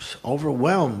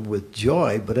overwhelmed with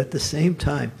joy, but at the same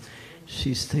time,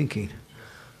 she's thinking,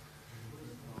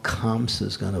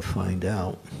 Kamsa's going to find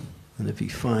out. And if he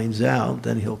finds out,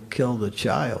 then he'll kill the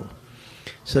child.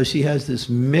 So she has this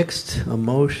mixed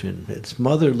emotion. It's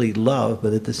motherly love,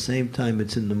 but at the same time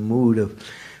it's in the mood of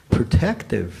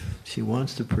protective. She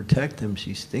wants to protect him.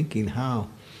 She's thinking how.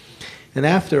 And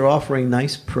after offering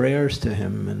nice prayers to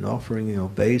him and offering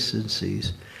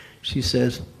obeisances, she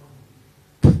says,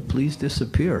 please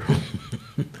disappear.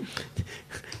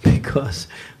 Because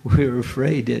we're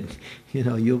afraid that,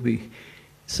 you'll be...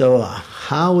 So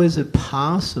how is it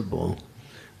possible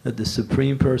that the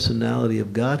Supreme Personality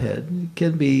of Godhead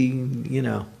can be,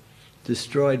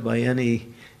 destroyed by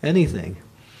anything?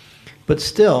 But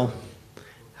still,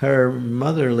 her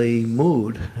motherly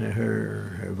mood,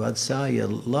 her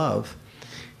Vatsalya love,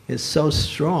 is so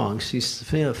strong. She's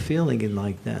feeling it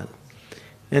like that.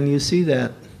 And you see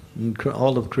that in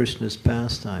all of Krishna's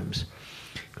pastimes.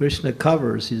 Krishna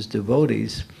covers his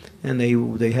devotees, and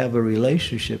they have a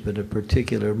relationship in a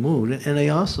particular mood, and they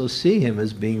also see him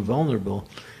as being vulnerable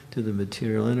to the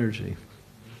material energy.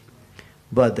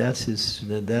 But that's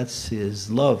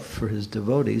his love for his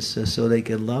devotees, so they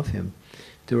can love him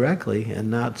directly and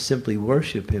not simply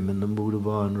worship him in the mood of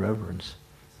awe and reverence.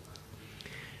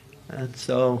 And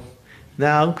so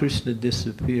now Krishna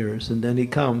disappears, and then he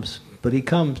comes, but he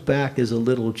comes back as a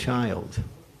little child.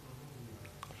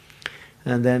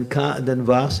 And then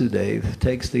Vasudeva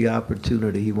takes the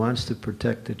opportunity. He wants to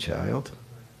protect the child.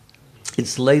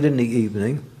 It's late in the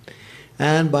evening,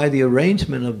 and by the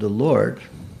arrangement of the Lord,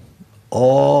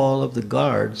 all of the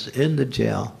guards in the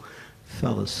jail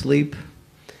fell asleep.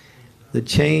 The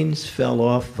chains fell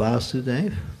off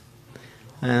Vasudeva,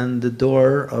 and the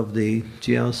door of the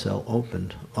jail cell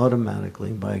opened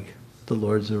automatically by the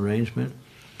Lord's arrangement.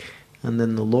 And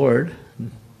then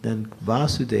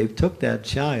Vasudeva took that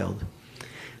child,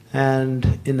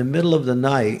 and in the middle of the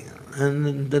night,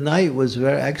 and the night was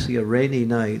actually a rainy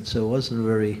night, so it wasn't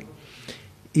very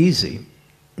easy.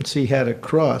 So he had to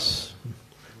cross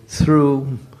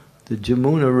through the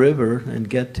Jamuna River and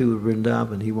get to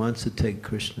Vrindavan. He wants to take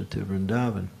Krishna to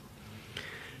Vrindavan.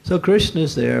 So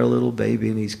Krishna's there, a little baby,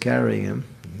 and he's carrying him.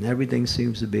 And everything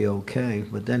seems to be okay.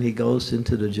 But then he goes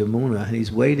into the Jamuna, and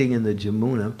he's waiting in the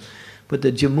Jamuna. But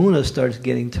the Jamuna starts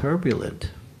getting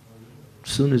turbulent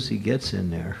as soon as he gets in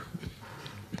there.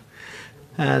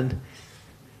 And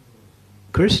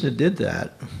Krishna did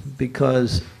that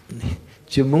because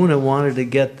Jamuna wanted to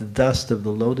get the dust of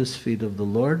the lotus feet of the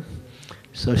Lord.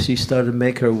 So she started to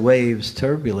make her waves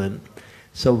turbulent.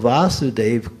 So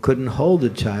Vasudeva couldn't hold the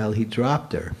child, he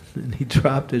dropped her. And he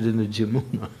dropped it in the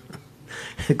Jamuna.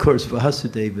 Of course,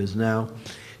 Vasudeva is now,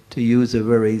 to use a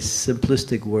very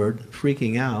simplistic word,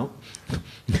 freaking out.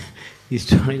 He's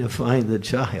trying to find the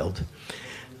child.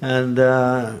 And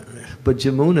but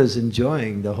Jamuna's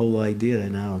enjoying the whole idea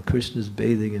now. Krishna's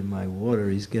bathing in my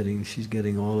water. She's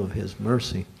getting all of his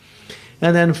mercy.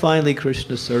 And then finally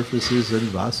Krishna surfaces and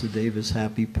Vasudeva is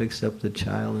happy, picks up the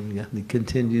child, and he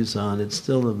continues on. It's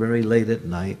still very late at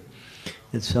night.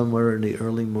 It's somewhere in the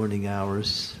early morning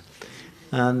hours.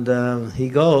 And he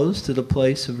goes to the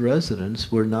place of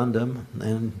residence where Nanda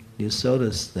and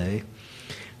Yasoda stay.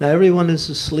 Now everyone is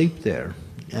asleep there.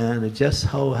 And it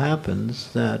just so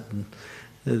happens that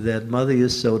Mother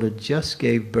Yasoda just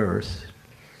gave birth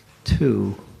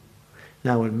to,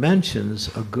 now it mentions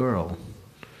a girl,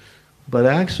 but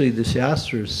actually the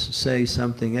Shastras say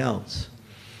something else.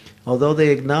 Although they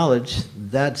acknowledge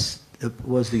that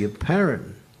was the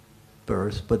apparent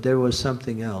birth, but there was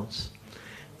something else.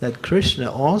 That Krishna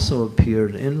also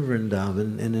appeared in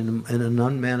Vrindavan in an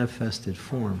unmanifested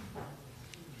form.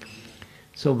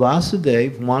 So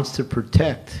Vasudeva wants to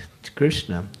protect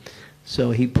Krishna,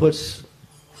 so he puts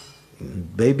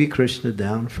baby Krishna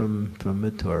down from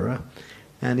Mathura,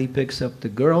 and he picks up the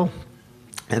girl,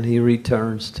 and he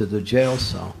returns to the jail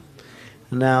cell.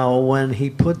 Now, when he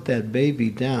put that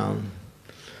baby down,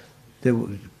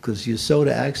 because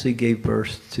Yasoda actually gave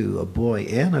birth to a boy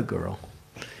and a girl,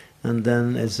 and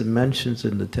then, as it mentions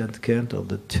in the 10th canto,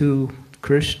 the two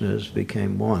Krishnas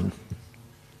became one.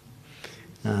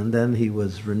 And then he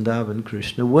was Vrindavan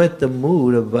Krishna with the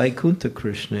mood of Vaikuntha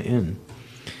Krishna in.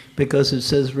 Because it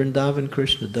says Vrindavan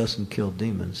Krishna doesn't kill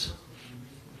demons.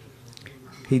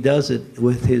 He does it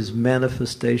with his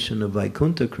manifestation of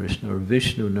Vaikuntha Krishna or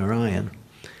Vishnu Narayan.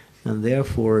 And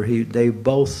therefore they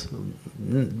both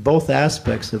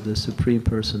aspects of the Supreme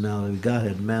Personality of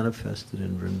Godhead manifested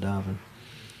in Vrindavan.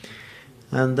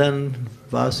 And then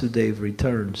Vasudeva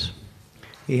returns.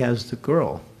 He has the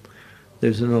girl.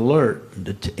 There's an alert.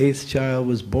 The 8th child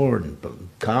was born.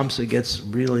 Kamsa gets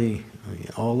really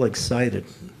all excited,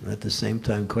 at the same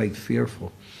time quite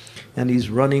fearful. and he's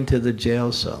running to the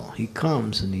jail cell. He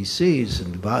comes and he sees,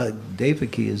 and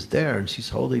Devaki is there, and she's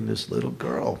holding this little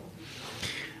girl.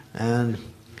 And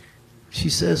she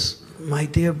says, "My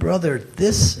dear brother,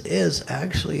 this is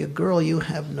actually a girl. You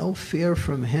have no fear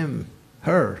from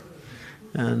her."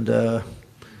 And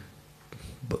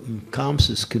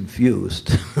Kamsa is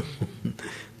confused.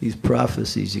 These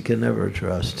prophecies you can never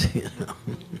trust, you know.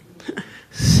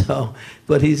 So,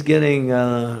 but he's getting,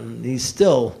 he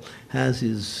still has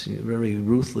his very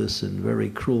ruthless and very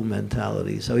cruel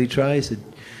mentality. So he tries to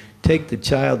take the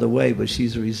child away, but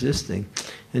she's resisting.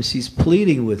 And she's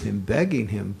pleading with him, begging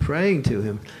him, praying to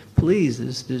him, "Please,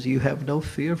 you have no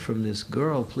fear from this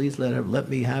girl. Please let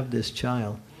me have this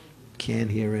child."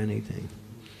 Can't hear anything.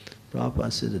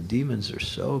 Prabhupada said the demons are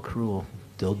so cruel,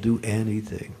 they'll do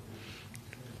anything.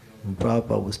 When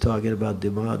Prabhupada was talking about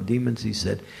demons, he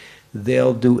said,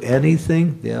 they'll do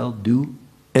anything, they'll do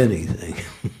anything.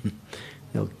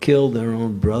 They'll kill their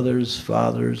own brothers,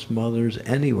 fathers, mothers,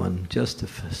 anyone, just to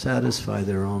satisfy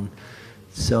their own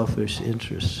selfish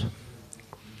interests.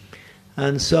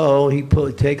 And so he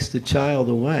takes the child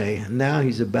away, and now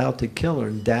he's about to kill her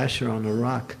and dash her on a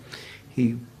rock.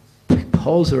 He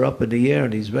holds her up in the air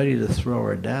and he's ready to throw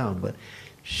her down, but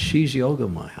she's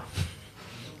Yogamaya.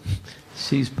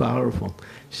 She's powerful.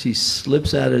 She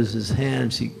slips out of his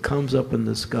hand. She comes up in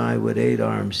the sky with 8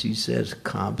 arms. She says,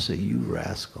 "Kamsa, you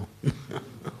rascal."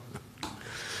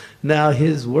 Now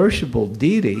his worshipful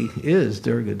deity is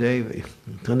Durga Devi.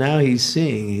 So now he's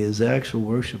seeing his actual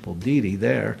worshipful deity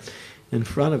there in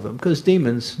front of him. Because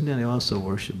demons, they also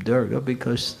worship Durga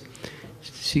because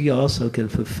she also can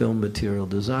fulfill material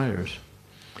desires.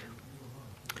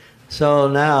 So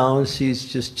now she's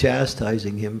just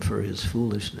chastising him for his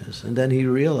foolishness. And then he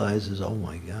realizes, oh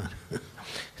my God,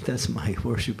 that's my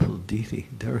worshipful deity,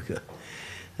 Durga.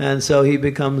 And so he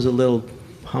becomes a little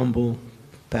humble,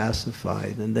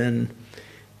 pacified, and then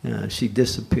she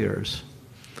disappears.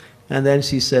 And then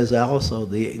she says also,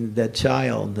 that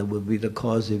child that will be the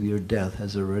cause of your death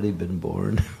has already been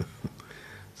born.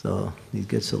 So he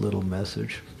gets a little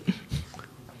message.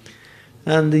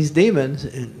 And these demons,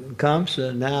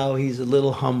 Kamsa, now he's a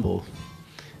little humble.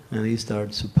 And he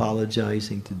starts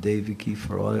apologizing to Devaki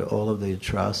for all of the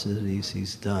atrocities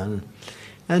he's done.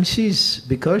 And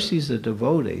because she's a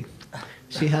devotee,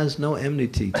 she has no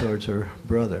enmity towards her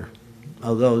brother.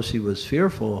 Although she was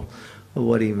fearful of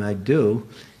what he might do,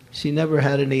 she never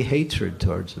had any hatred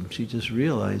towards him. She just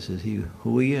realizes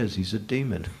who he is. He's a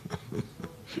demon.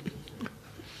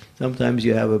 Sometimes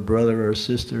you have a brother or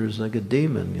sister who's like a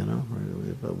demon, you know.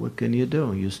 But what can you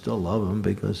do? You still love him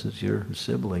because it's your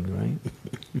sibling, right?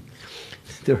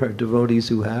 There are devotees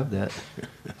who have that.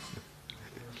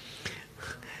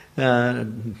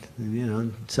 You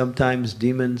know, sometimes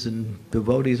demons and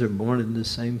devotees are born in the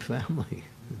same family.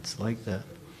 It's like that.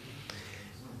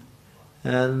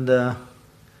 And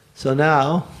so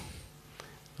now,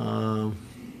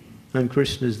 and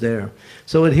Krishna is there.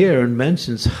 So it here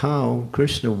mentions how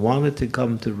Krishna wanted to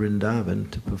come to Vrindavan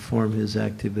to perform his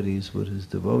activities with his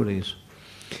devotees.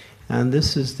 And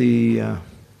this is the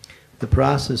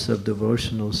process of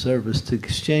devotional service, to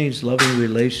exchange loving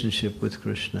relationship with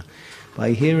Krishna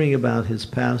by hearing about his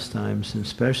pastimes,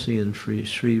 especially in Sri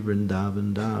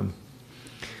Vrindavan Dham.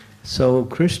 So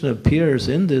Krishna appears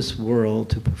in this world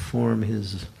to perform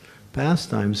his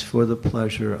pastimes for the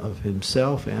pleasure of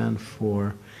himself and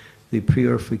for the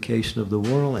purification of the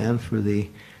world and for the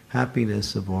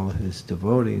happiness of all of his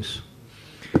devotees.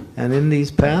 And in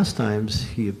these pastimes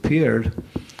he appeared.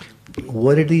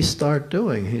 What did he start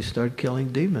doing? He started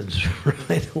killing demons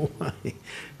right away.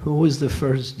 Who was the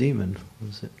first demon?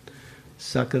 Was it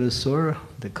Sakarasura,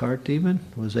 the cart demon?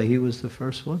 He was the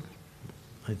first one?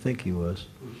 I think he was.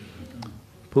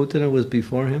 Putana was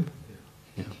before him?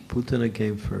 Yeah, Putana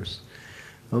came first.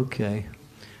 Okay.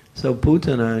 So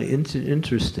Putana,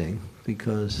 interesting,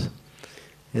 because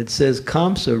it says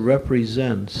Kamsa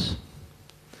represents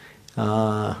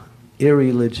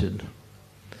irreligion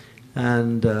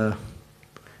and a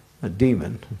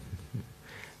demon.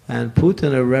 And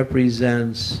Putana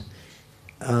represents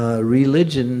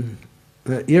irreligion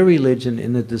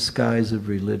in the disguise of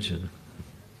religion.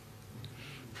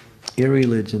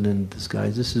 Irreligion in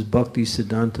disguise. This is Bhakti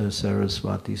Siddhanta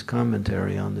Saraswati's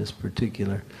commentary on this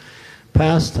particular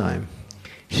pastime.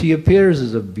 She appears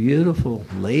as a beautiful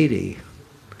lady.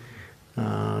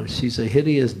 She's a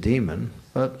hideous demon,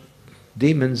 but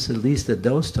demons, at least at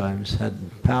those times,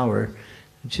 had power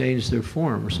to change their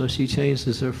form. So she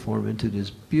changes her form into this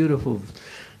beautiful,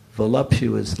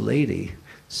 voluptuous lady.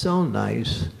 So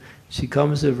nice. She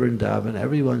comes to Vrindavan.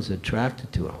 Everyone's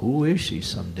attracted to her. Who is she?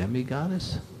 Some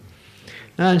demigoddess?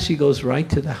 And she goes right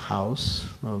to the house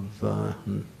of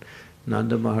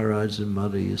Nanda Maharaj and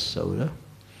Mother Yasoda.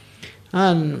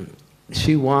 And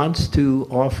she wants to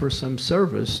offer some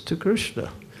service to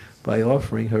Krishna by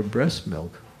offering her breast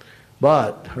milk.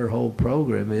 But her whole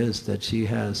program is that she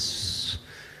has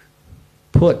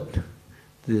put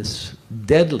this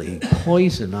deadly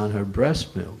poison on her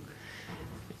breast milk.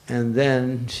 And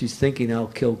then she's thinking, I'll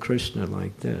kill Krishna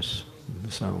like this.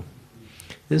 So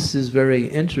this is very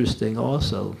interesting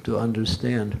also to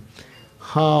understand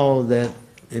how that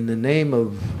in the name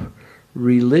of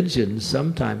religion,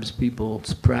 sometimes people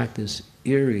practice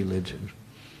irreligion.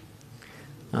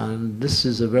 And this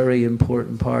is a very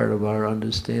important part of our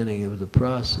understanding of the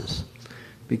process.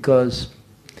 Because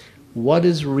what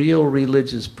is real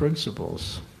religious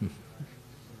principles?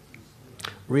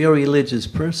 Real religious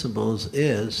principles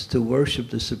is to worship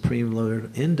the Supreme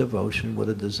Lord in devotion with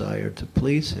a desire to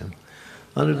please Him,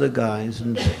 under the guise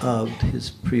of His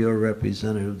pure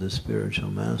representative, the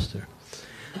spiritual master.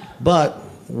 But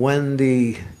when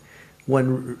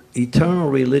eternal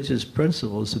religious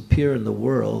principles appear in the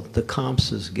world, the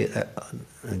Kamsas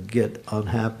get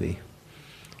unhappy.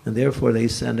 And therefore they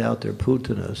send out their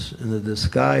putanas in the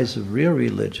disguise of real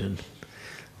religion,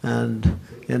 and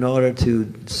in order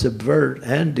to subvert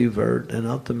and divert and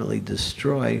ultimately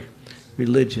destroy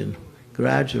religion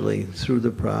gradually through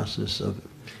the process of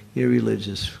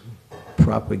irreligious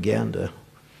propaganda.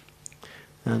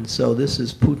 And so this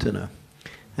is putana.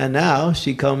 And now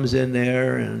she comes in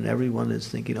there and everyone is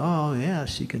thinking, oh yeah,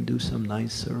 she can do some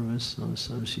nice service,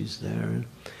 so she's there.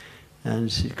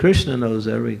 And Krishna knows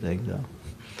everything though.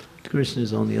 Krishna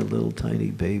is only a little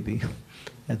tiny baby.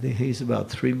 I think he's about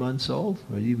 3 months old,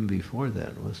 or even before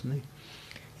that, wasn't he?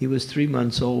 He was 3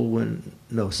 months old when,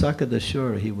 no,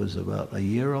 Sakadashura, he was about a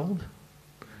year old?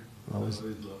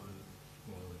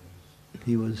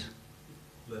 He was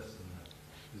less than that.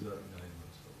 He's about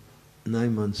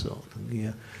 9 months old,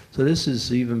 yeah. So this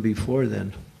is even before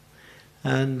then.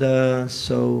 And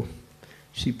so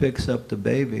she picks up the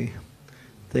baby,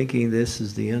 thinking this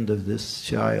is the end of this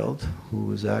child, who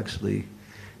was actually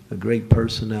a great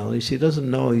personality. She doesn't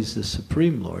know he's the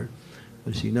Supreme Lord,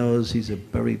 but she knows he's a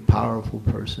very powerful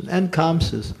person. And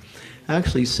Kamsas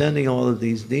actually sending all of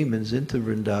these demons into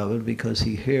Vrindavan because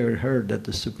he heard that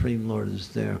the Supreme Lord is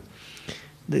there.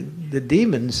 The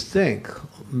demons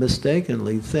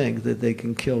mistakenly think that they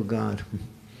can kill God.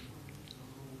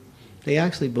 They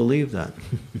actually believe that.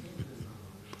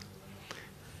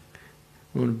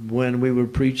 When we were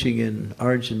preaching in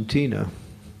Argentina,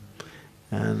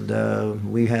 and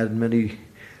we had many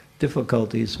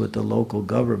difficulties with the local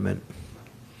government,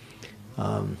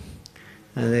 and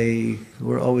they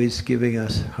were always giving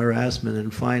us harassment,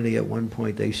 and finally at one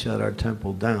point they shut our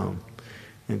temple down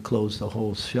and closed the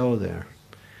whole show there.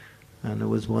 And there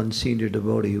was one senior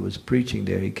devotee who was preaching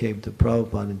there. He came to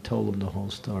Prabhupada and told him the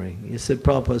whole story. He said,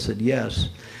 Prabhupada said, yes.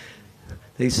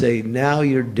 They say, now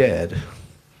you're dead.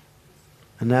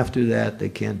 And after that, they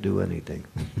can't do anything.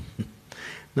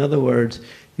 In other words,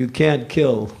 you can't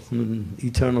kill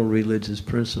eternal religious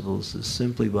principles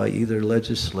simply by either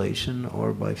legislation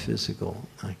or by physical.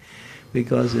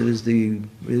 Because it is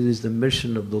the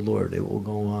mission of the Lord. It will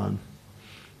go on.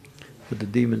 But the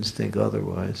demons think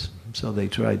otherwise. So they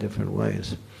try different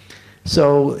ways.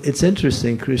 So it's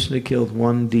interesting, Krishna killed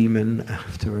one demon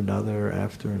after another,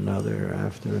 after another,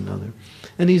 after another.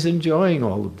 And he's enjoying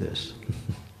all of this.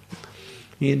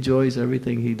 He enjoys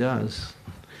everything he does.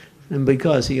 And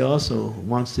because he also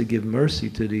wants to give mercy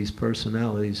to these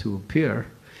personalities who appear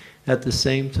at the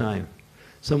same time.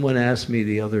 Someone asked me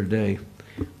the other day,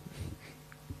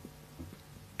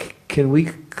 can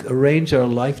we arrange our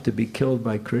life to be killed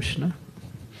by Krishna?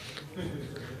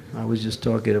 I was just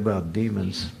talking about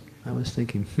demons. I was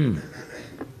thinking,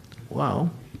 well,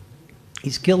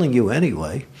 he's killing you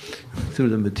anyway through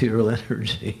the material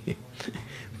energy.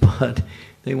 But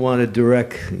they want a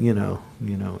direct,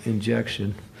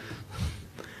 injection.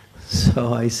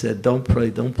 So I said, don't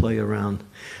play around.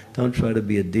 Don't try to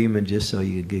be a demon just so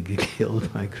you get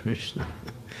killed by Krishna.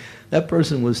 That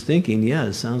person was thinking, yeah,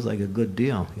 it sounds like a good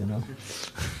deal,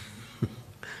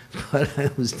 But I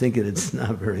was thinking it's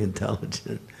not very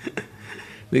intelligent.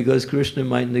 Because Krishna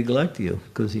might neglect you,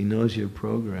 because he knows your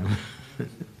program.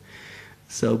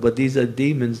 But these are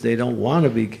demons, they don't want to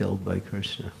be killed by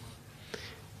Krishna.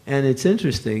 And it's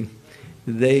interesting,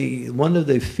 one of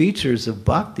the features of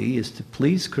bhakti is to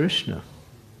please Krishna.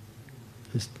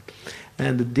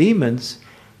 And the demons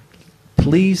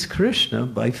please Krishna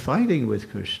by fighting with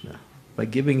Krishna, by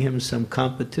giving him some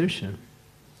competition.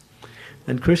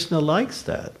 And Krishna likes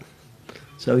that.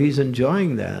 So he's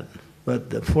enjoying that.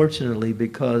 But fortunately,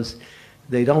 because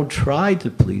they don't try to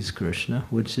please Krishna,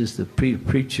 which is the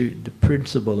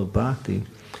principle of bhakti.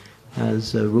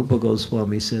 As Rupa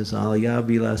Goswami says,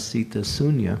 Alyabila Sita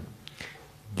Sunya,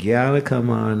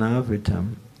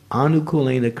 Gyanakamanavitam,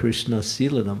 Anukulena Krishna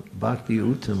Silanam, Bhakti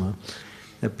Uttama.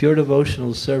 A pure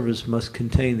devotional service must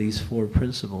contain these four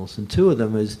principles. And two of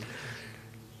them is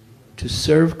to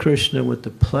serve Krishna with the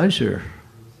pleasure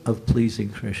of pleasing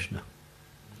Krishna.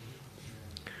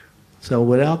 So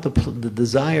without the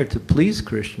desire to please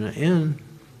Krishna in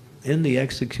the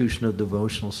execution of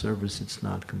devotional service, it's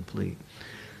not complete.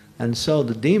 And so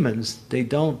the demons, they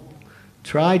don't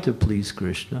try to please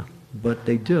Krishna, but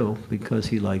they do because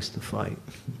he likes to fight.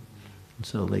 And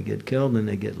so they get killed and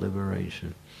they get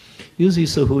liberation. Usually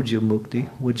Sahuja Mukti,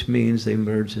 which means they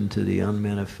merge into the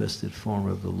unmanifested form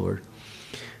of the Lord,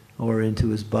 or into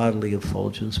his bodily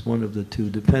effulgence, one of the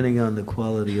two, depending on the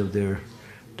quality of their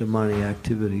demonic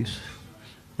activities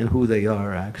and who they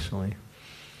are actually.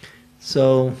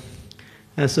 So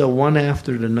one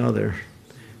after another.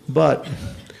 But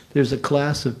there's a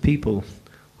class of people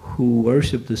who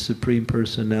worship the Supreme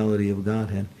Personality of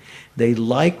Godhead. They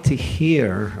like to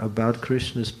hear about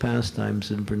Krishna's pastimes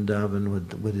in Vrindavan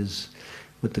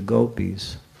with the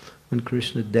gopis. When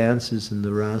Krishna dances in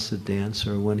the rasa dance,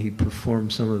 or when he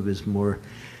performs some of his more,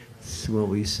 what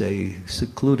we say,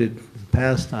 secluded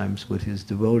pastimes with his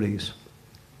devotees.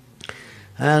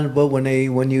 But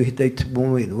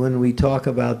when we talk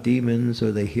about demons,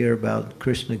 or they hear about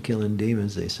Krishna killing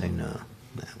demons, they say, no,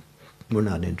 we're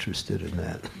not interested in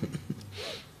that.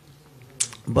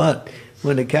 But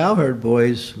when the cowherd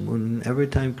boys, every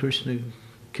time Krishna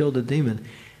killed a demon,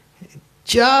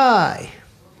 Jai!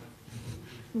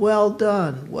 Well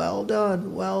done, well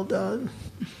done, well done.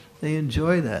 They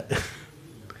enjoy that.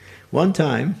 One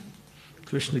time,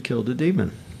 Krishna killed a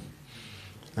demon.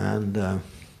 And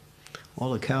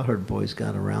all the cowherd boys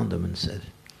got around him and said,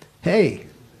 hey,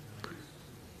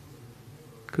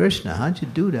 Krishna, how'd you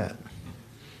do that?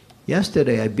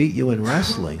 Yesterday I beat you in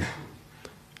wrestling,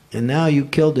 and now you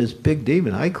killed this big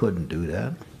demon. I couldn't do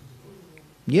that.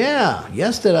 Yeah,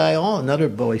 yesterday, another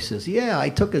boy says, yeah, I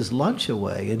took his lunch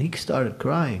away, and he started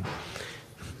crying.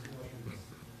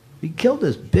 He killed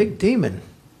this big demon.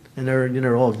 And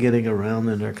they're all getting around,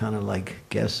 and they're kind of like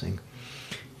guessing.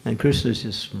 And Krishna's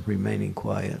just remaining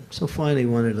quiet. So finally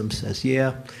one of them says,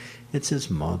 yeah, it's his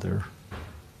mother.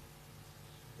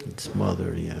 It's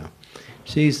mother, yeah.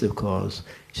 She's the cause.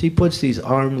 She puts these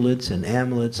armlets and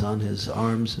amulets on his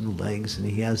arms and legs, and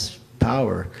he has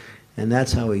power, and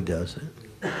that's how he does it.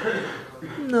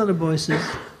 Another boy says,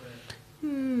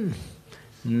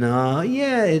 no,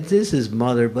 yeah, it is his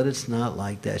mother, but it's not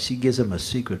like that. She gives him a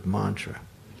secret mantra.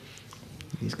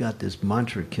 He's got this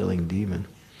mantra-killing demon.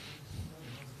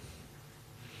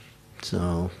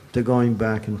 So they're going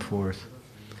back and forth.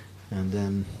 And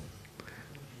then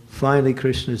finally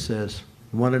Krishna says,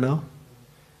 want to know?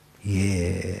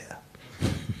 Yeah.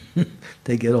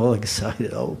 They get all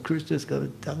excited. Oh, Krishna's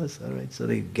going to tell us. All right, so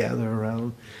they gather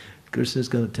around. Krishna's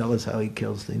going to tell us how he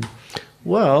kills things.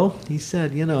 Well, he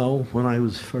said, when I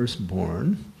was first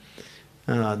born,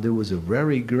 there was a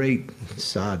very great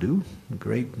sadhu, a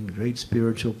great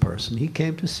spiritual person. He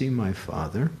came to see my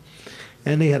father,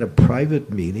 and they had a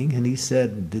private meeting, and he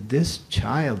said, this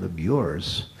child of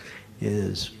yours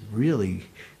is really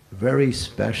very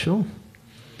special.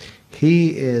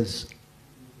 He is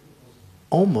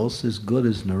almost as good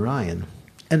as Narayan.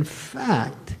 In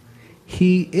fact,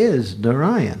 he is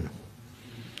Narayan.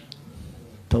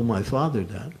 Told my father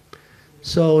that.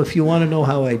 So if you want to know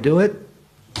how I do it,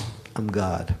 I'm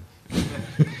God.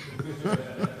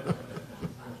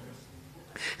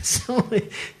 So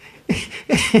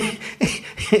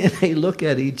and they look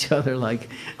at each other like,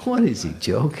 what, is he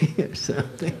joking or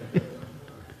something?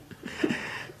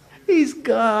 He's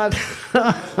God.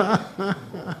 And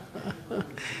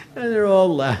they're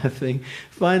all laughing.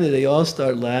 Finally, they all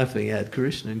start laughing at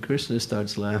Krishna, and Krishna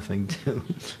starts laughing too.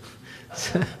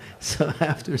 So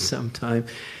after some time,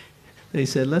 they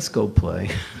said, let's go play.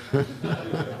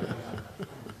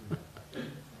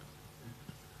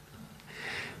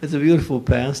 It's a beautiful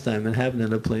pastime, and happened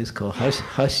in a place called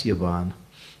Hasyavan.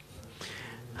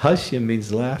 Hasya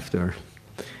means laughter,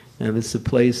 and it's a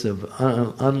place of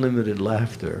unlimited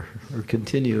laughter, or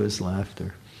continuous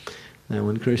laughter. And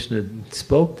when Krishna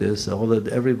spoke this,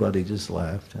 everybody just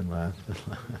laughed and laughed and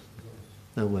laughed.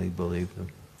 Nobody believed him.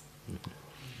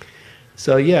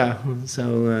 So yeah,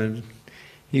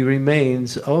 he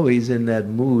remains always in that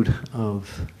mood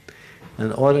of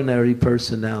an ordinary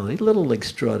personality, a little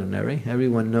extraordinary.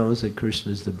 Everyone knows that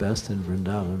Krishna is the best in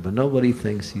Vrindavan, but nobody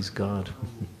thinks he's God.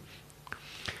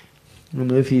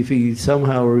 And if he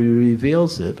somehow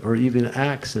reveals it, or even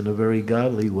acts in a very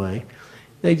godly way,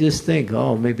 they just think,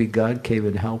 oh, maybe God came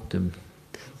and helped him.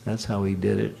 That's how he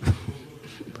did it.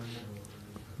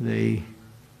 They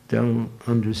don't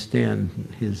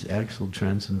understand his actual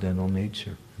transcendental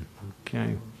nature.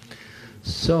 Okay.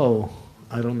 So,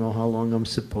 I don't know how long I'm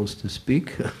supposed to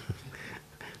speak,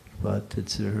 but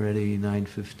it's already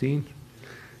 9:15.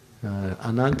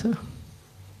 Ananta,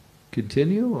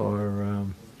 continue, or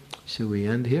should we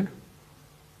end here?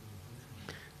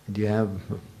 Do you have...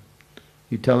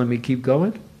 You telling me keep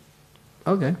going?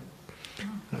 Okay.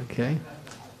 Okay.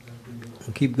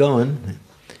 I'll keep going.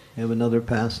 Have another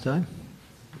pastime.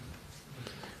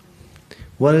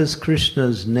 What is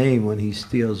Krishna's name when he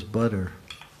steals butter?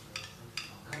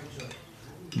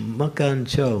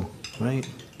 Makancho, right?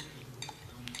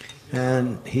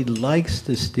 And he likes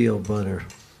to steal butter.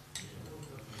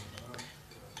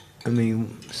 I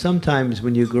mean, sometimes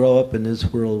when you grow up in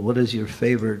this world, what is your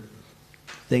favorite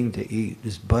thing to eat?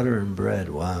 Is butter and bread.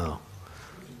 Wow.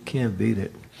 Can't beat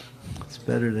it. It's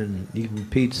better than even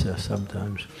pizza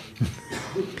sometimes.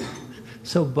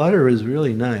 So butter is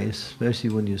really nice, especially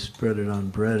when you spread it on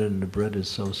bread and the bread is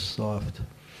so soft.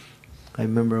 I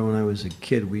remember when I was a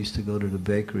kid, we used to go to the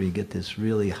bakery and get this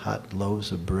really hot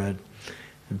loaves of bread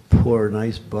and pour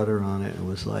nice butter on it. It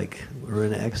was like we're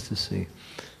in ecstasy,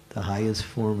 the highest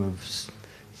form of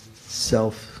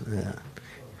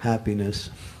self-happiness.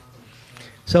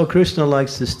 So Krishna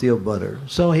likes to steal butter.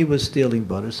 So he was stealing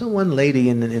butter. So one lady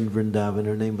in Vrindavan,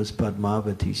 her name was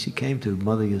Padmavati, she came to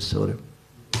Mother Yasoda.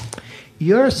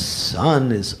 Your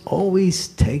son is always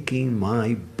taking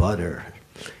my butter.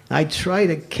 I try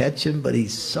to catch him, but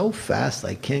he's so fast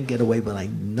I can't get away, but I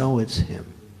know it's him.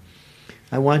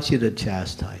 I want you to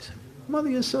chastise him. Mother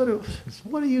Yasoda,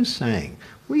 what are you saying?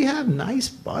 We have nice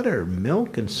butter,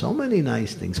 milk, and so many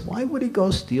nice things. Why would he go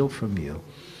steal from you?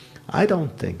 I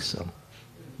don't think so.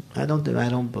 I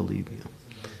don't believe you.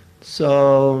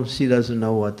 So she doesn't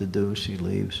know what to do. She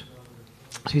leaves.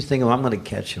 She's thinking, well, I'm going to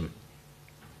catch him.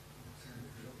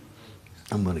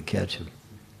 I'm going to catch him.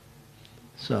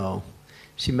 So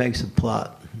she makes a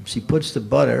plot. She puts the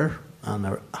butter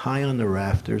high on the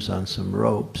rafters on some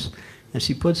ropes, and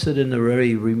she puts it in a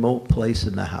very remote place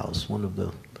in the house, one of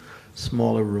the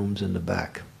smaller rooms in the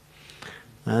back.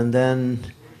 And then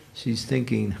she's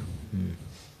thinking,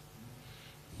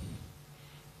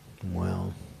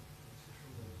 well,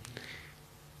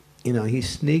 you know, he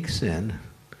sneaks in,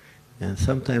 and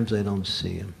sometimes I don't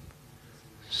see him.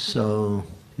 So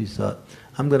he thought,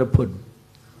 I'm going to put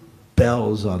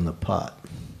bells on the pot.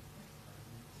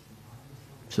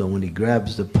 So when he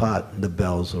grabs the pot, the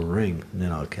bells will ring, and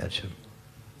then I'll catch him.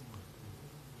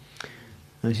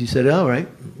 And she said, all right,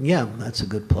 yeah, that's a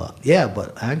good plot. Yeah,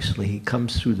 but actually he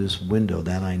comes through this window,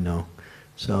 that I know.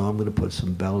 So I'm going to put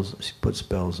some bells. She puts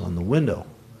bells on the window.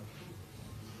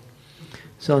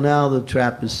 So now the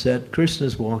trap is set.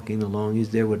 Krishna's walking along. He's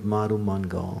there with Madhu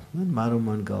Mangal. And Madhu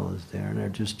Mangal is there, and they're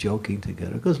just joking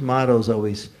together. Because Madhu's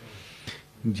always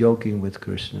joking with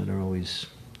Krishna. They're always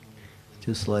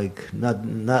just like,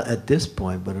 not at this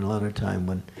point, but another time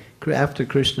when, after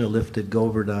Krishna lifted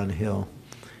Govardhan Hill,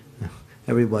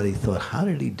 everybody thought, how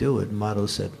did he do it? And Madhu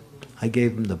said, I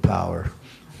gave him the power.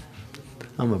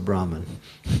 I'm a Brahmin.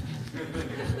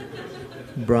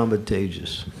 Brahma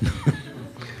Tejas.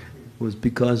 It was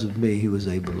because of me he was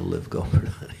able to live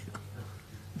Govardhan.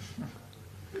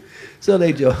 So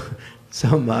they joke.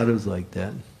 So Madhu's like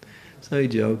that. So he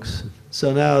jokes.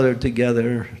 So now they're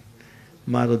together.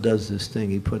 Madhu does this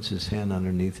thing. He puts his hand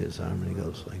underneath his arm and he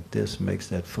goes like this, makes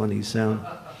that funny sound.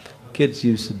 Kids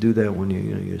used to do that when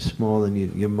you're small and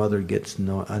your mother gets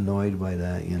annoyed by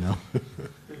that, you know.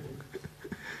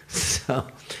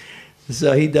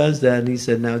 So he does that and he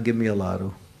said, now give me a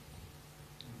laddu.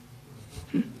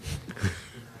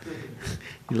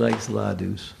 He likes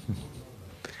ladus.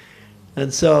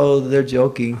 And so they're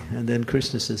joking, and then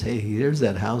Krishna says, hey, here's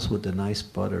that house with the nice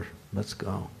butter. Let's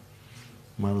go.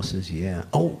 Madhu says, yeah.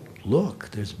 Oh, look,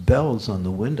 there's bells on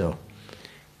the window.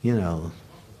 You know,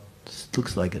 this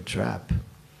looks like a trap.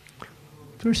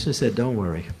 Krishna said, don't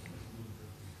worry.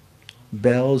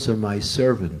 Bells are my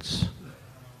servants.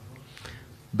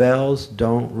 Bells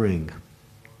don't ring.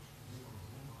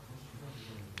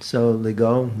 So they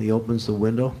go, he opens the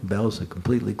window, bells are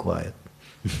completely quiet.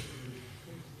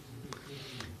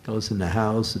 Goes in the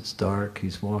house, it's dark,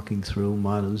 he's walking through,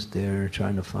 Madhu's there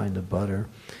trying to find the butter.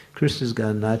 Krishna's got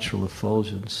a natural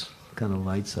effulgence, kind of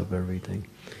lights up everything.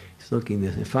 He's looking there,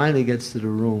 he finally gets to the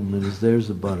room and there's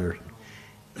the butter.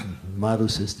 Madhu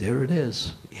says, there it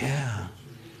is. Yeah.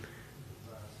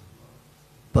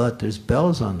 But there's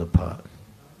bells on the pot.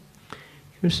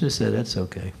 Krishna said, that's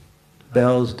okay.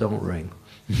 Bells don't ring.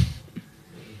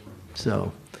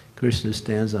 So Krishna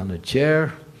stands on a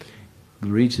chair,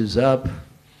 reaches up,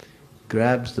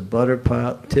 grabs the butter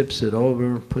pot, tips it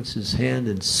over, puts his hand,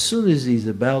 and as soon as he's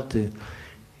about to,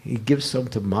 he gives some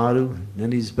to Madhu,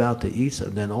 then he's about to eat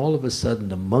some, then all of a sudden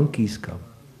the monkeys come.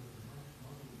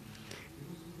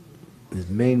 His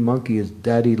main monkey is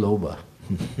Daddy Loba,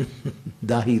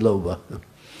 Dahi Loba,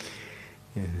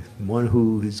 one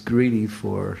who is greedy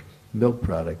for milk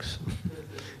products,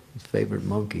 his favorite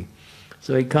monkey.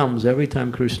 So he comes every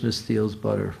time Krishna steals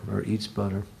butter or eats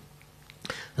butter.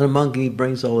 And the monkey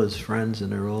brings all his friends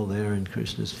and they're all there and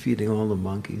Krishna's feeding all the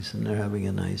monkeys and they're having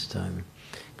a nice time.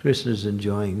 Krishna's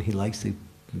enjoying, he likes to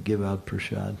give out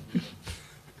prasad.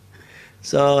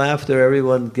 So after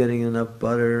everyone getting enough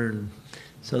butter, and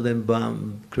so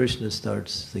then Krishna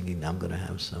starts thinking, I'm going to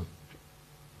have some.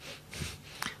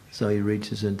 So he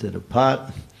reaches into the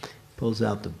pot, pulls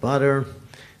out the butter,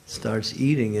 starts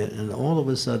eating it, and all of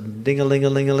a sudden,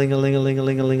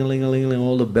 ding-a-ling-a-ling-a-ling-a-ling-a-ling-a-ling-a-ling,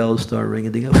 all the bells start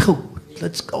ringing. They go, oh,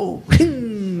 let's go.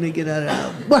 They get out of the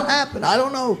house. What happened? I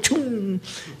don't know.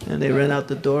 And they ran out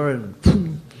the door,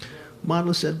 and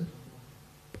Madhu said,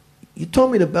 you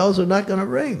told me the bells are not going to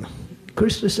ring.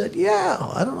 Krishna said, yeah,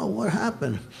 I don't know what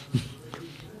happened.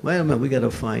 Wait a minute, we got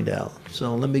to find out.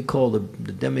 So let me call the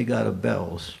demigod of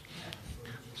bells.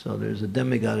 So there's a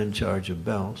demigod in charge of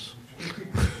bells.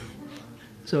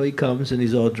 So he comes and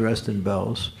he's all dressed in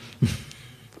bells.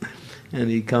 And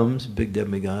he comes, big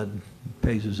demigod,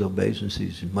 pays his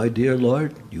obeisances. My dear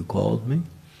Lord, you called me?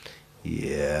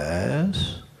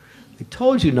 Yes. I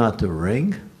told you not to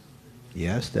ring.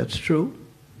 Yes, that's true.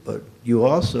 But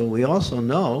we also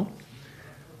know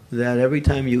that every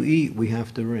time you eat, we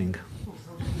have to ring.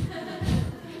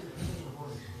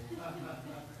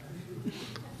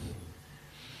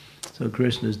 So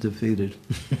Krishna's defeated.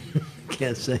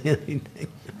 Can't say anything.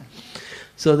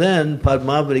 So then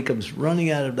Padmavati comes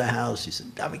running out of the house. She said,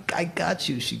 I got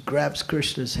you. She grabs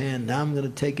Krishna's hand. Now I'm going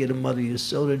to take you to Mother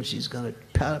Yasoda and she's going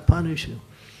to punish you.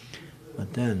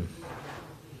 But then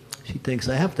she thinks,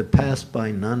 I have to pass by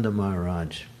Nanda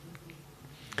Maharaj.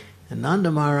 And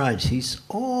Nanda Maharaj, he's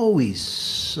always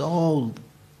so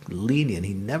lenient.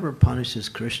 He never punishes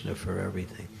Krishna for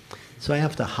everything. So I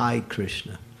have to hide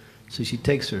Krishna. So she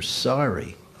takes her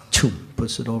sari,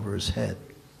 puts it over his head.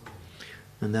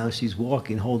 And now she's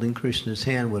walking, holding Krishna's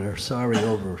hand with her sari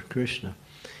over Krishna.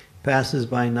 Passes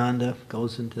by Nanda,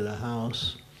 goes into the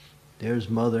house. There's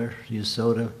Mother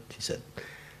Yasoda. She said,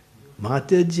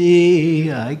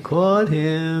 Mataji, I caught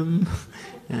him.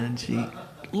 And she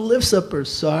lifts up her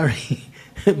sari,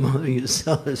 and Mother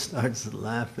Yasoda starts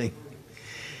laughing.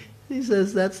 He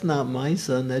says, that's not my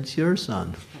son, that's your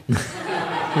son.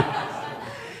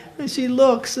 And she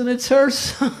looks, and it's her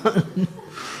son.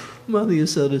 Mother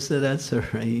Yasoda said, that's all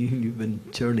right. You've been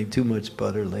churning too much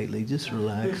butter lately. Just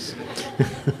relax.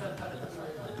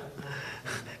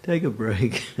 Take a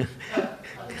break.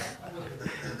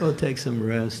 Go take some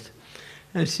rest.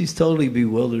 And she's totally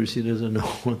bewildered. She doesn't know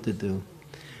what to do.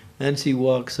 And she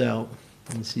walks out,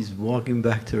 and she's walking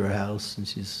back to her house, and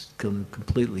she's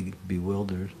completely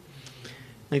bewildered.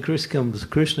 And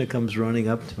Krishna comes running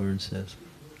up to her and says,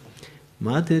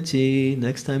 Mataji,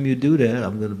 next time you do that,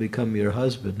 I'm going to become your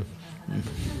husband.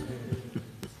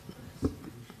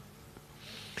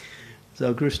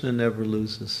 So Krishna never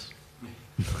loses.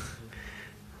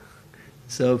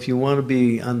 So if you want to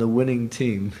be on the winning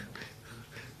team,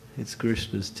 it's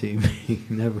Krishna's team. He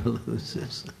never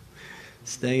loses.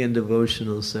 Stay in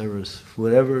devotional service.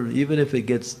 Whatever, even if it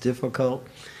gets difficult,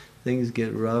 things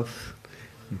get rough,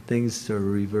 and things are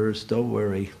reversed, don't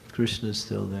worry. Krishna's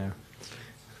still there.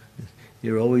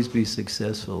 You'll always be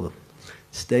successful.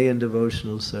 Stay in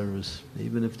devotional service.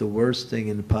 Even if the worst thing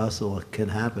impossible can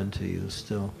happen to you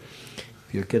still.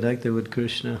 If you're connected with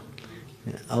Krishna,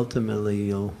 ultimately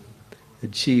you'll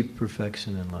achieve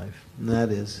perfection in life. And that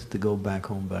is to go back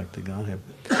home, back to Godhead.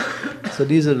 So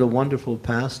these are the wonderful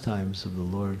pastimes of the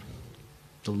Lord.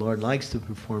 The Lord likes to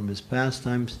perform his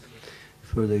pastimes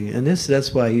for and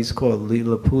that's why he's called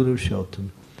Lila Purushottam.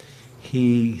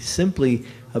 He simply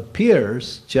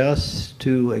appears just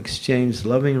to exchange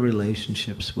loving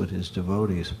relationships with his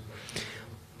devotees.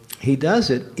 He does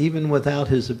it even without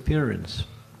his appearance.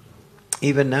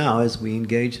 Even now, as we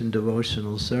engage in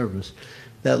devotional service,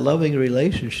 that loving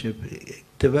relationship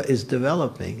is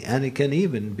developing, and it can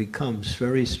even become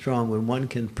very strong when one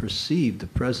can perceive the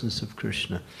presence of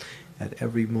Krishna at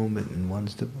every moment in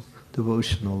one's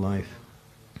devotional life.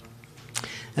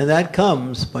 And that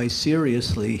comes by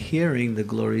seriously hearing the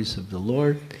glories of the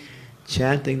Lord,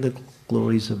 chanting the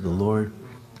glories of the Lord,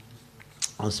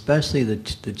 especially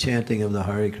the chanting of the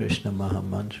Hare Krishna Maha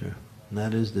Mantra. And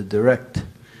that is the direct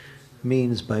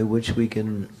means by which we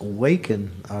can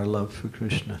awaken our love for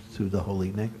Krishna through the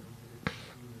holy name.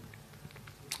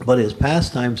 But his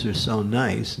pastimes are so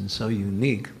nice and so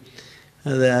unique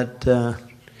that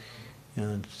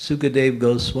Sukadeva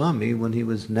Goswami, when he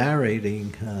was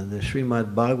narrating the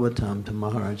Srimad-Bhagavatam to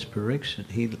Maharaja Pariksit,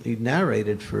 he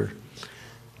narrated for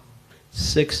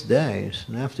 6 days,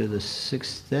 and after the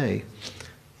 6th day,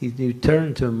 he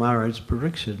turned to Maharaja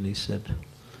Pariksit and he said,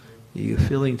 "Are you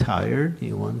feeling tired?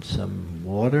 You want some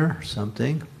water,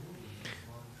 something?"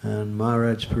 And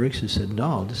Maharaj Pariksit said,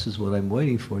 "No, this is what I'm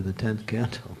waiting for, the 10th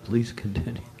canto. Please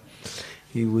continue."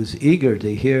 He was eager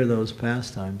to hear those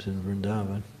pastimes in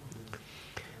Vrindavan.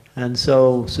 And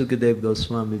so Sukadeva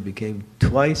Goswami became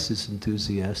twice as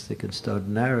enthusiastic and started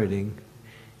narrating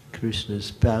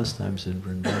Krishna's pastimes in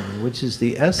Vrindavan, which is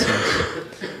the essence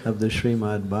of the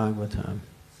Srimad-Bhagavatam.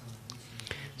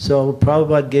 So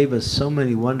Prabhupada gave us so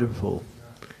many wonderful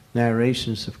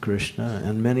narrations of Krishna,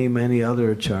 and many, many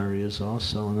other acharyas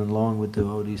also, and along with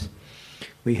devotees,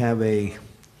 we have a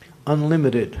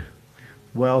unlimited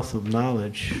wealth of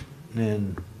knowledge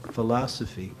and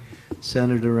philosophy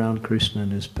centered around Krishna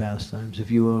and his pastimes. If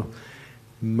you will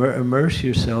immerse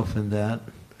yourself in that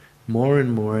more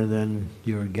and more, then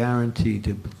you're guaranteed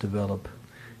to develop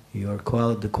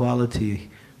the quality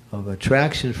of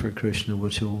attraction for Krishna,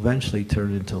 which will eventually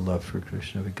turn into love for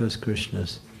Krishna, because Krishna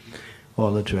is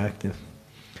all attractive.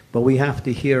 But we have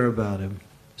to hear about him.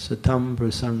 Satam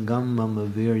prasangam mama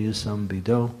virya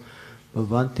sambido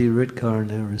bhavanti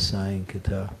ritkarna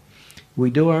rasayankata. We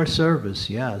do our service,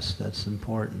 yes, that's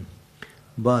important.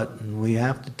 But we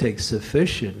have to take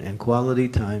sufficient and quality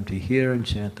time to hear and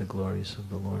chant the glories of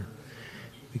the Lord.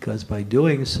 Because by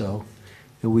doing so,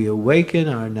 we awaken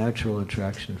our natural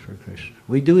attraction for Krishna.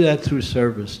 We do that through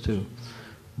service too.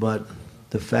 But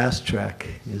the fast track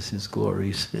is his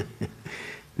glories.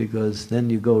 Because then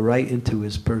you go right into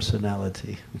his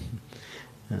personality.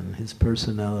 And his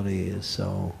personality is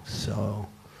so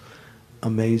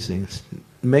amazing.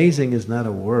 Amazing is not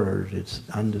a word, it's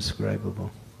undescribable.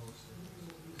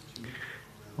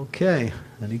 Okay,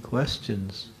 any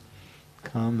questions,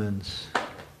 comments?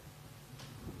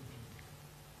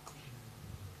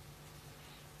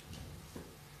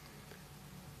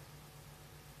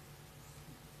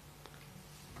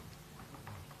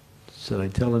 Should I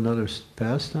tell another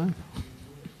pastime?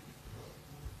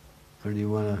 Or do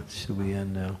you want to, should we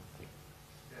end now?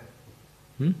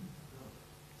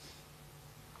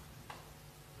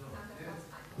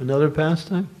 Another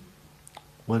pastime?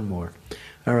 One more.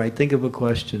 All right, think of a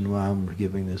question while I'm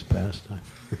giving this pastime.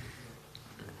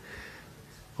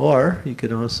 Or you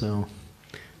could also,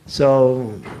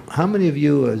 so how many of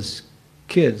you as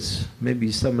kids,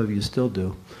 maybe some of you still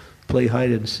do, play hide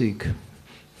and seek?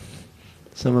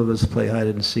 Some of us play hide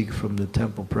and seek from the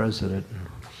temple president.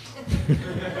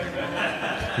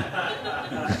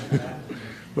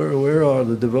 Where are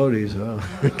the devotees? Oh,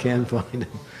 I can't find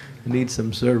them. I need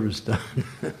some service done.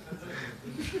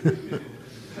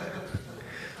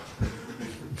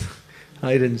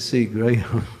 Hide and seek, right?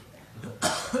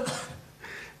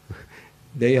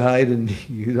 They hide and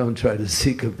you don't try to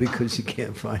seek them because you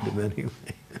can't find them anyway.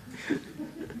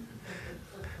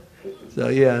 So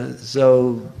yeah,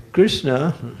 so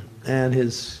Krishna and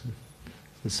his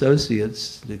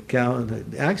associates,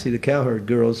 actually the cowherd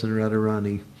girls in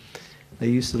Radharani, they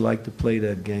used to like to play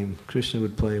that game. Krishna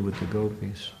would play with the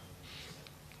gopis.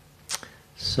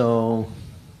 So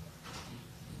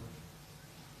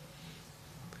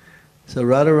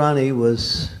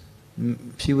Radharani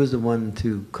she was the one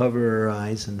to cover her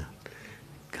eyes and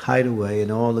hide away,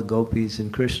 and all the gopis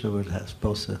and Krishna were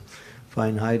supposed to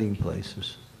find hiding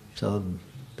places. So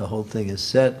the whole thing is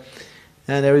set,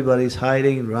 and everybody's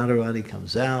hiding, and Radharani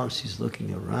comes out, she's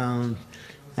looking around,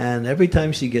 and every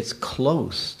time she gets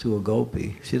close to a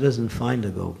gopi, she doesn't find a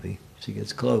gopi, she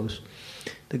gets close,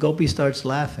 the gopi starts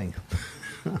laughing.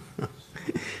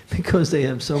 Because they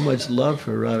have so much love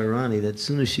for Radharani that as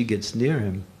soon as she gets near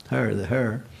him,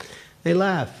 her, they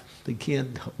laugh. They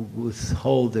can't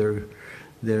withhold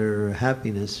their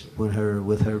happiness with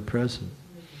her present.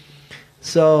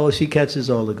 So she catches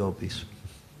all the gopis,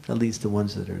 at least the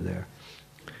ones that are there.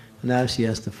 Now she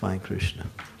has to find Krishna.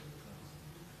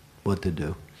 What to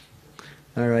do?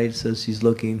 All right, so she's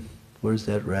looking. Where's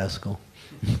that rascal?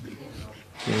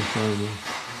 Can't find him.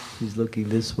 She's looking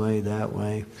this way, that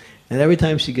way. And every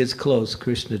time she gets close,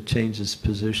 Krishna changes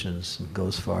positions and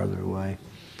goes farther away.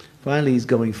 Finally, he's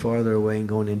going farther away and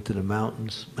going into the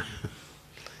mountains.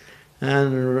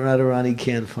 And Radharani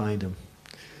can't find him.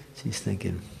 She's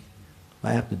thinking,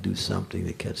 I have to do something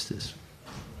to catch this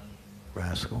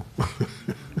rascal.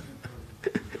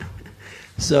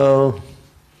 So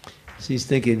she's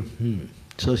thinking,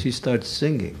 So she starts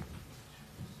singing.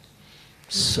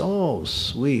 So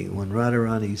sweet. When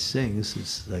Radharani sings,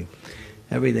 it's like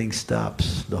everything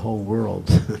stops, the whole world.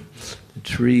 The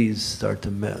trees start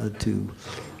to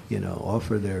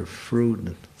offer their fruit.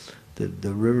 And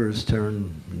the rivers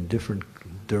turn in different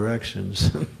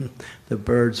directions. The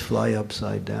birds fly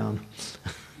upside down.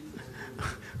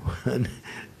 When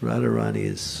Radharani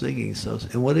is singing,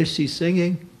 and what is she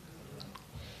singing?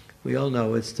 We all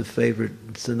know it's the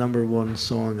 #1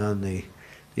 song on the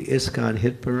ISKCON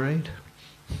hit parade.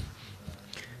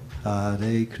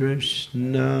 Hare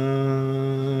Krishna,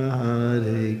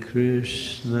 Hare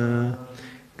Krishna,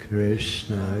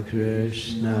 Krishna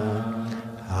Krishna,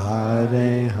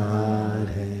 Hare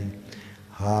Hare,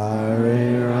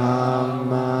 Hare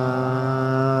Rama,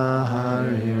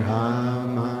 Hare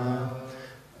Rama,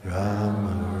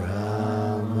 Rama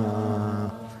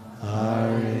Rama,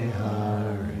 Hare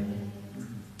Hare.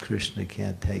 Krishna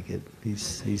can't take it.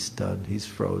 He's stunned. He's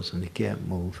frozen. He can't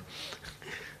move.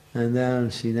 And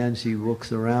then she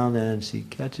looks around and she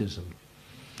catches him.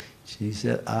 She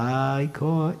said, "I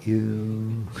caught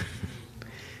you."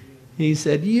 He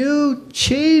said, "You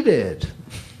cheated."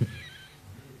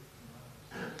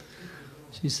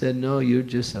 She said, "No, you're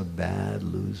just a bad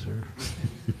loser."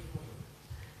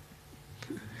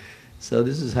 So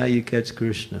this is how you catch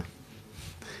Krishna.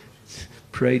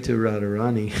 Pray to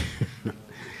Radharani.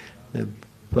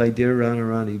 By dear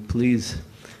Radharani, please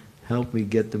help me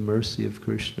get the mercy of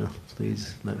Krishna.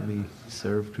 Please let me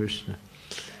serve Krishna.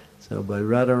 So by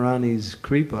Radharani's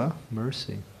kripa,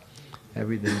 mercy,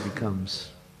 everything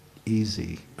becomes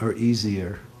easy or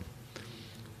easier.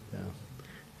 Yeah.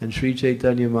 And Sri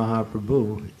Chaitanya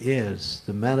Mahaprabhu is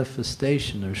the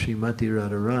manifestation of Srimati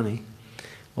Radharani,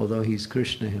 although he's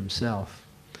Krishna himself.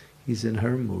 He's in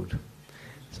her mood.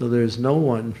 So there's no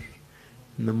one.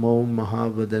 Namo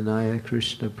Mahavadanaya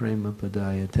Krishna Prema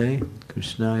Padayate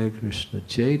Krishnaya Krishna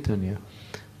Chaitanya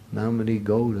Namani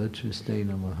Gauda Triste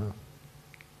Namaha.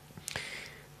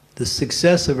 The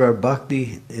success of our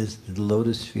bhakti is the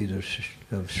lotus feet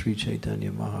of Sri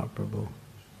Chaitanya Mahaprabhu,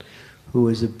 who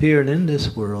has appeared in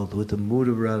this world with the mood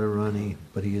of Radharani,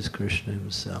 but he is Krishna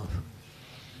himself.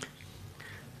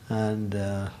 And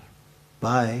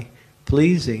by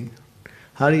pleasing,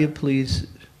 how do you please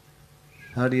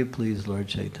Lord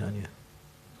Chaitanya?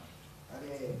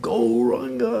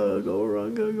 Gauranga,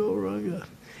 Gauranga, Gauranga.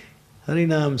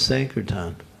 Harinam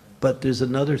Sankirtan. But there's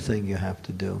another thing you have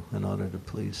to do in order to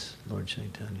please Lord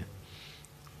Chaitanya.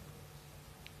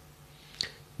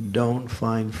 Don't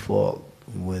find fault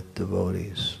with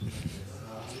devotees.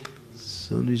 As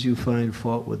soon as you find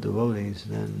fault with devotees,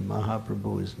 then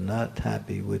Mahaprabhu is not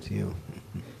happy with you.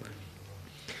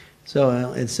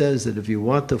 So it says that if you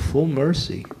want the full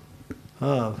mercy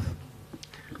of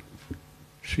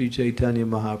Sri Chaitanya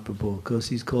Mahaprabhu, because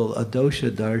he's called Adosha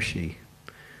Darshi.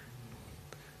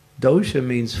 Dosha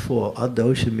means fault,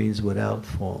 Adosha means without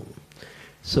fault.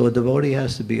 So a devotee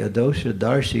has to be Adosha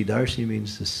Darshi. Darshi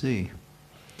means to see.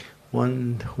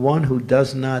 One who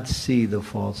does not see the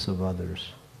faults of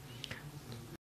others.